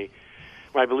 my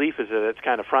belief is that it's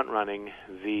kind of front running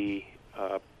the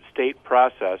state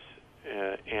process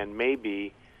and may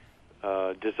be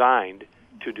designed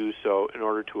to do so in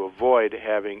order to avoid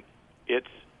having its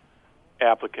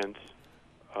applicants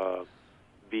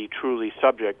be truly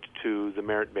subject to the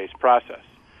merit-based process.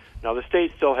 Now, the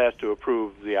state still has to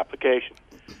approve the application,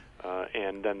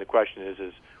 and then the question is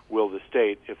will the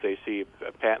state, if they see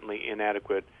a patently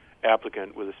inadequate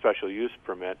applicant with a special use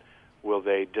permit, will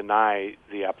they deny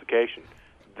the application?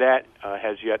 That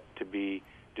has yet to be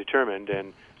determined,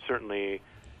 and certainly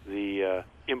the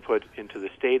input into the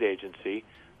state agency,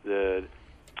 the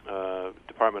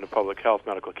Department of Public Health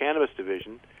Medical Cannabis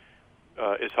Division,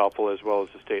 is helpful, as well as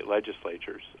the state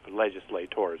legislators,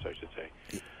 I should say.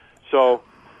 So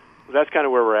that's kind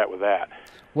of where we're at with that.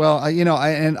 Well,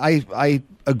 I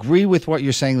agree with what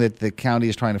you're saying, that the county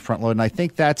is trying to front load, and I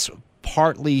think that's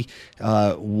partly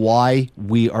why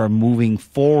we are moving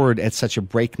forward at such a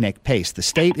breakneck pace. The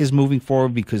state is moving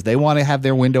forward because they want to have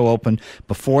their window open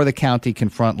before the county can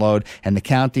front load, and the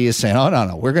county is saying, oh,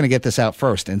 no, we're going to get this out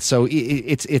first. And so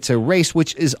it's a race,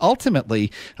 which is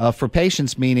ultimately for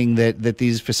patients, meaning that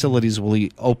these facilities will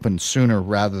be open sooner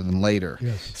rather than later.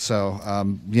 Yes. So,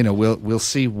 we'll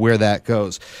see where that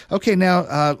goes. Okay,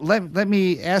 now let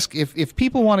me ask, if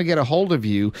people want to get a hold of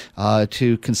you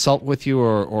to consult with you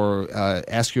or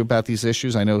ask you about these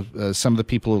issues. I know some of the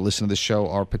people who listen to this show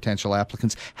are potential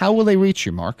applicants. How will they reach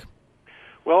you, Mark?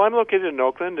 Well, I'm located in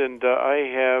Oakland, and I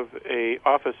have a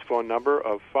office phone number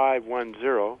of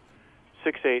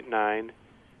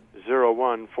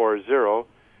 510-689-0140,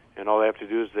 and all they have to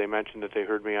do is they mention that they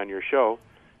heard me on your show,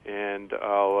 and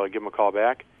I'll give them a call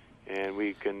back, and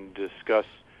we can discuss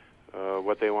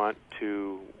what they want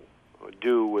to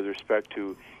do with respect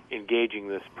to engaging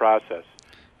this process.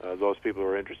 Those people who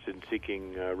are interested in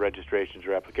seeking registrations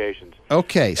or applications.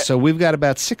 Okay, so we've got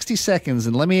about 60 seconds,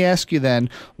 and let me ask you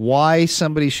then why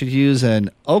somebody should use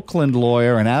an Oakland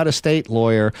lawyer, an out-of-state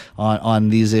lawyer on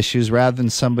these issues rather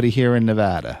than somebody here in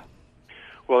Nevada.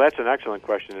 Well, that's an excellent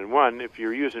question. And one, if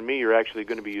you're using me, you're actually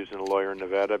going to be using a lawyer in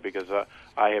Nevada, because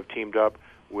I have teamed up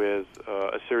with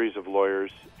a series of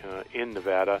lawyers in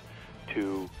Nevada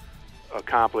to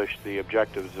accomplish the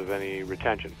objectives of any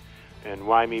retention. And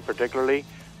why me particularly?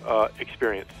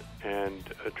 Experience and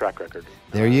a track record.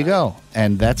 There you go.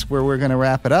 And that's where we're going to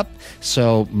wrap it up.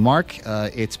 So, Mark,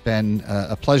 it's been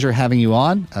a pleasure having you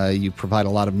on. You provide a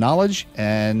lot of knowledge,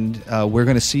 and we're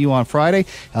going to see you on Friday.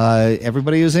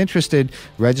 Everybody who's interested,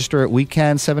 register at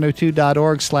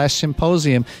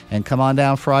wecan702.org/symposium and come on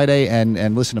down Friday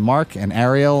and listen to Mark and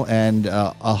Ariel and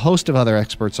a host of other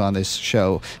experts on this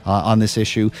show, on this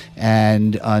issue.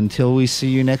 And until we see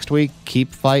you next week,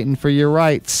 keep fighting for your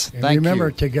rights. And Thank you. Remember,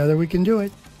 together we can do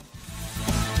it.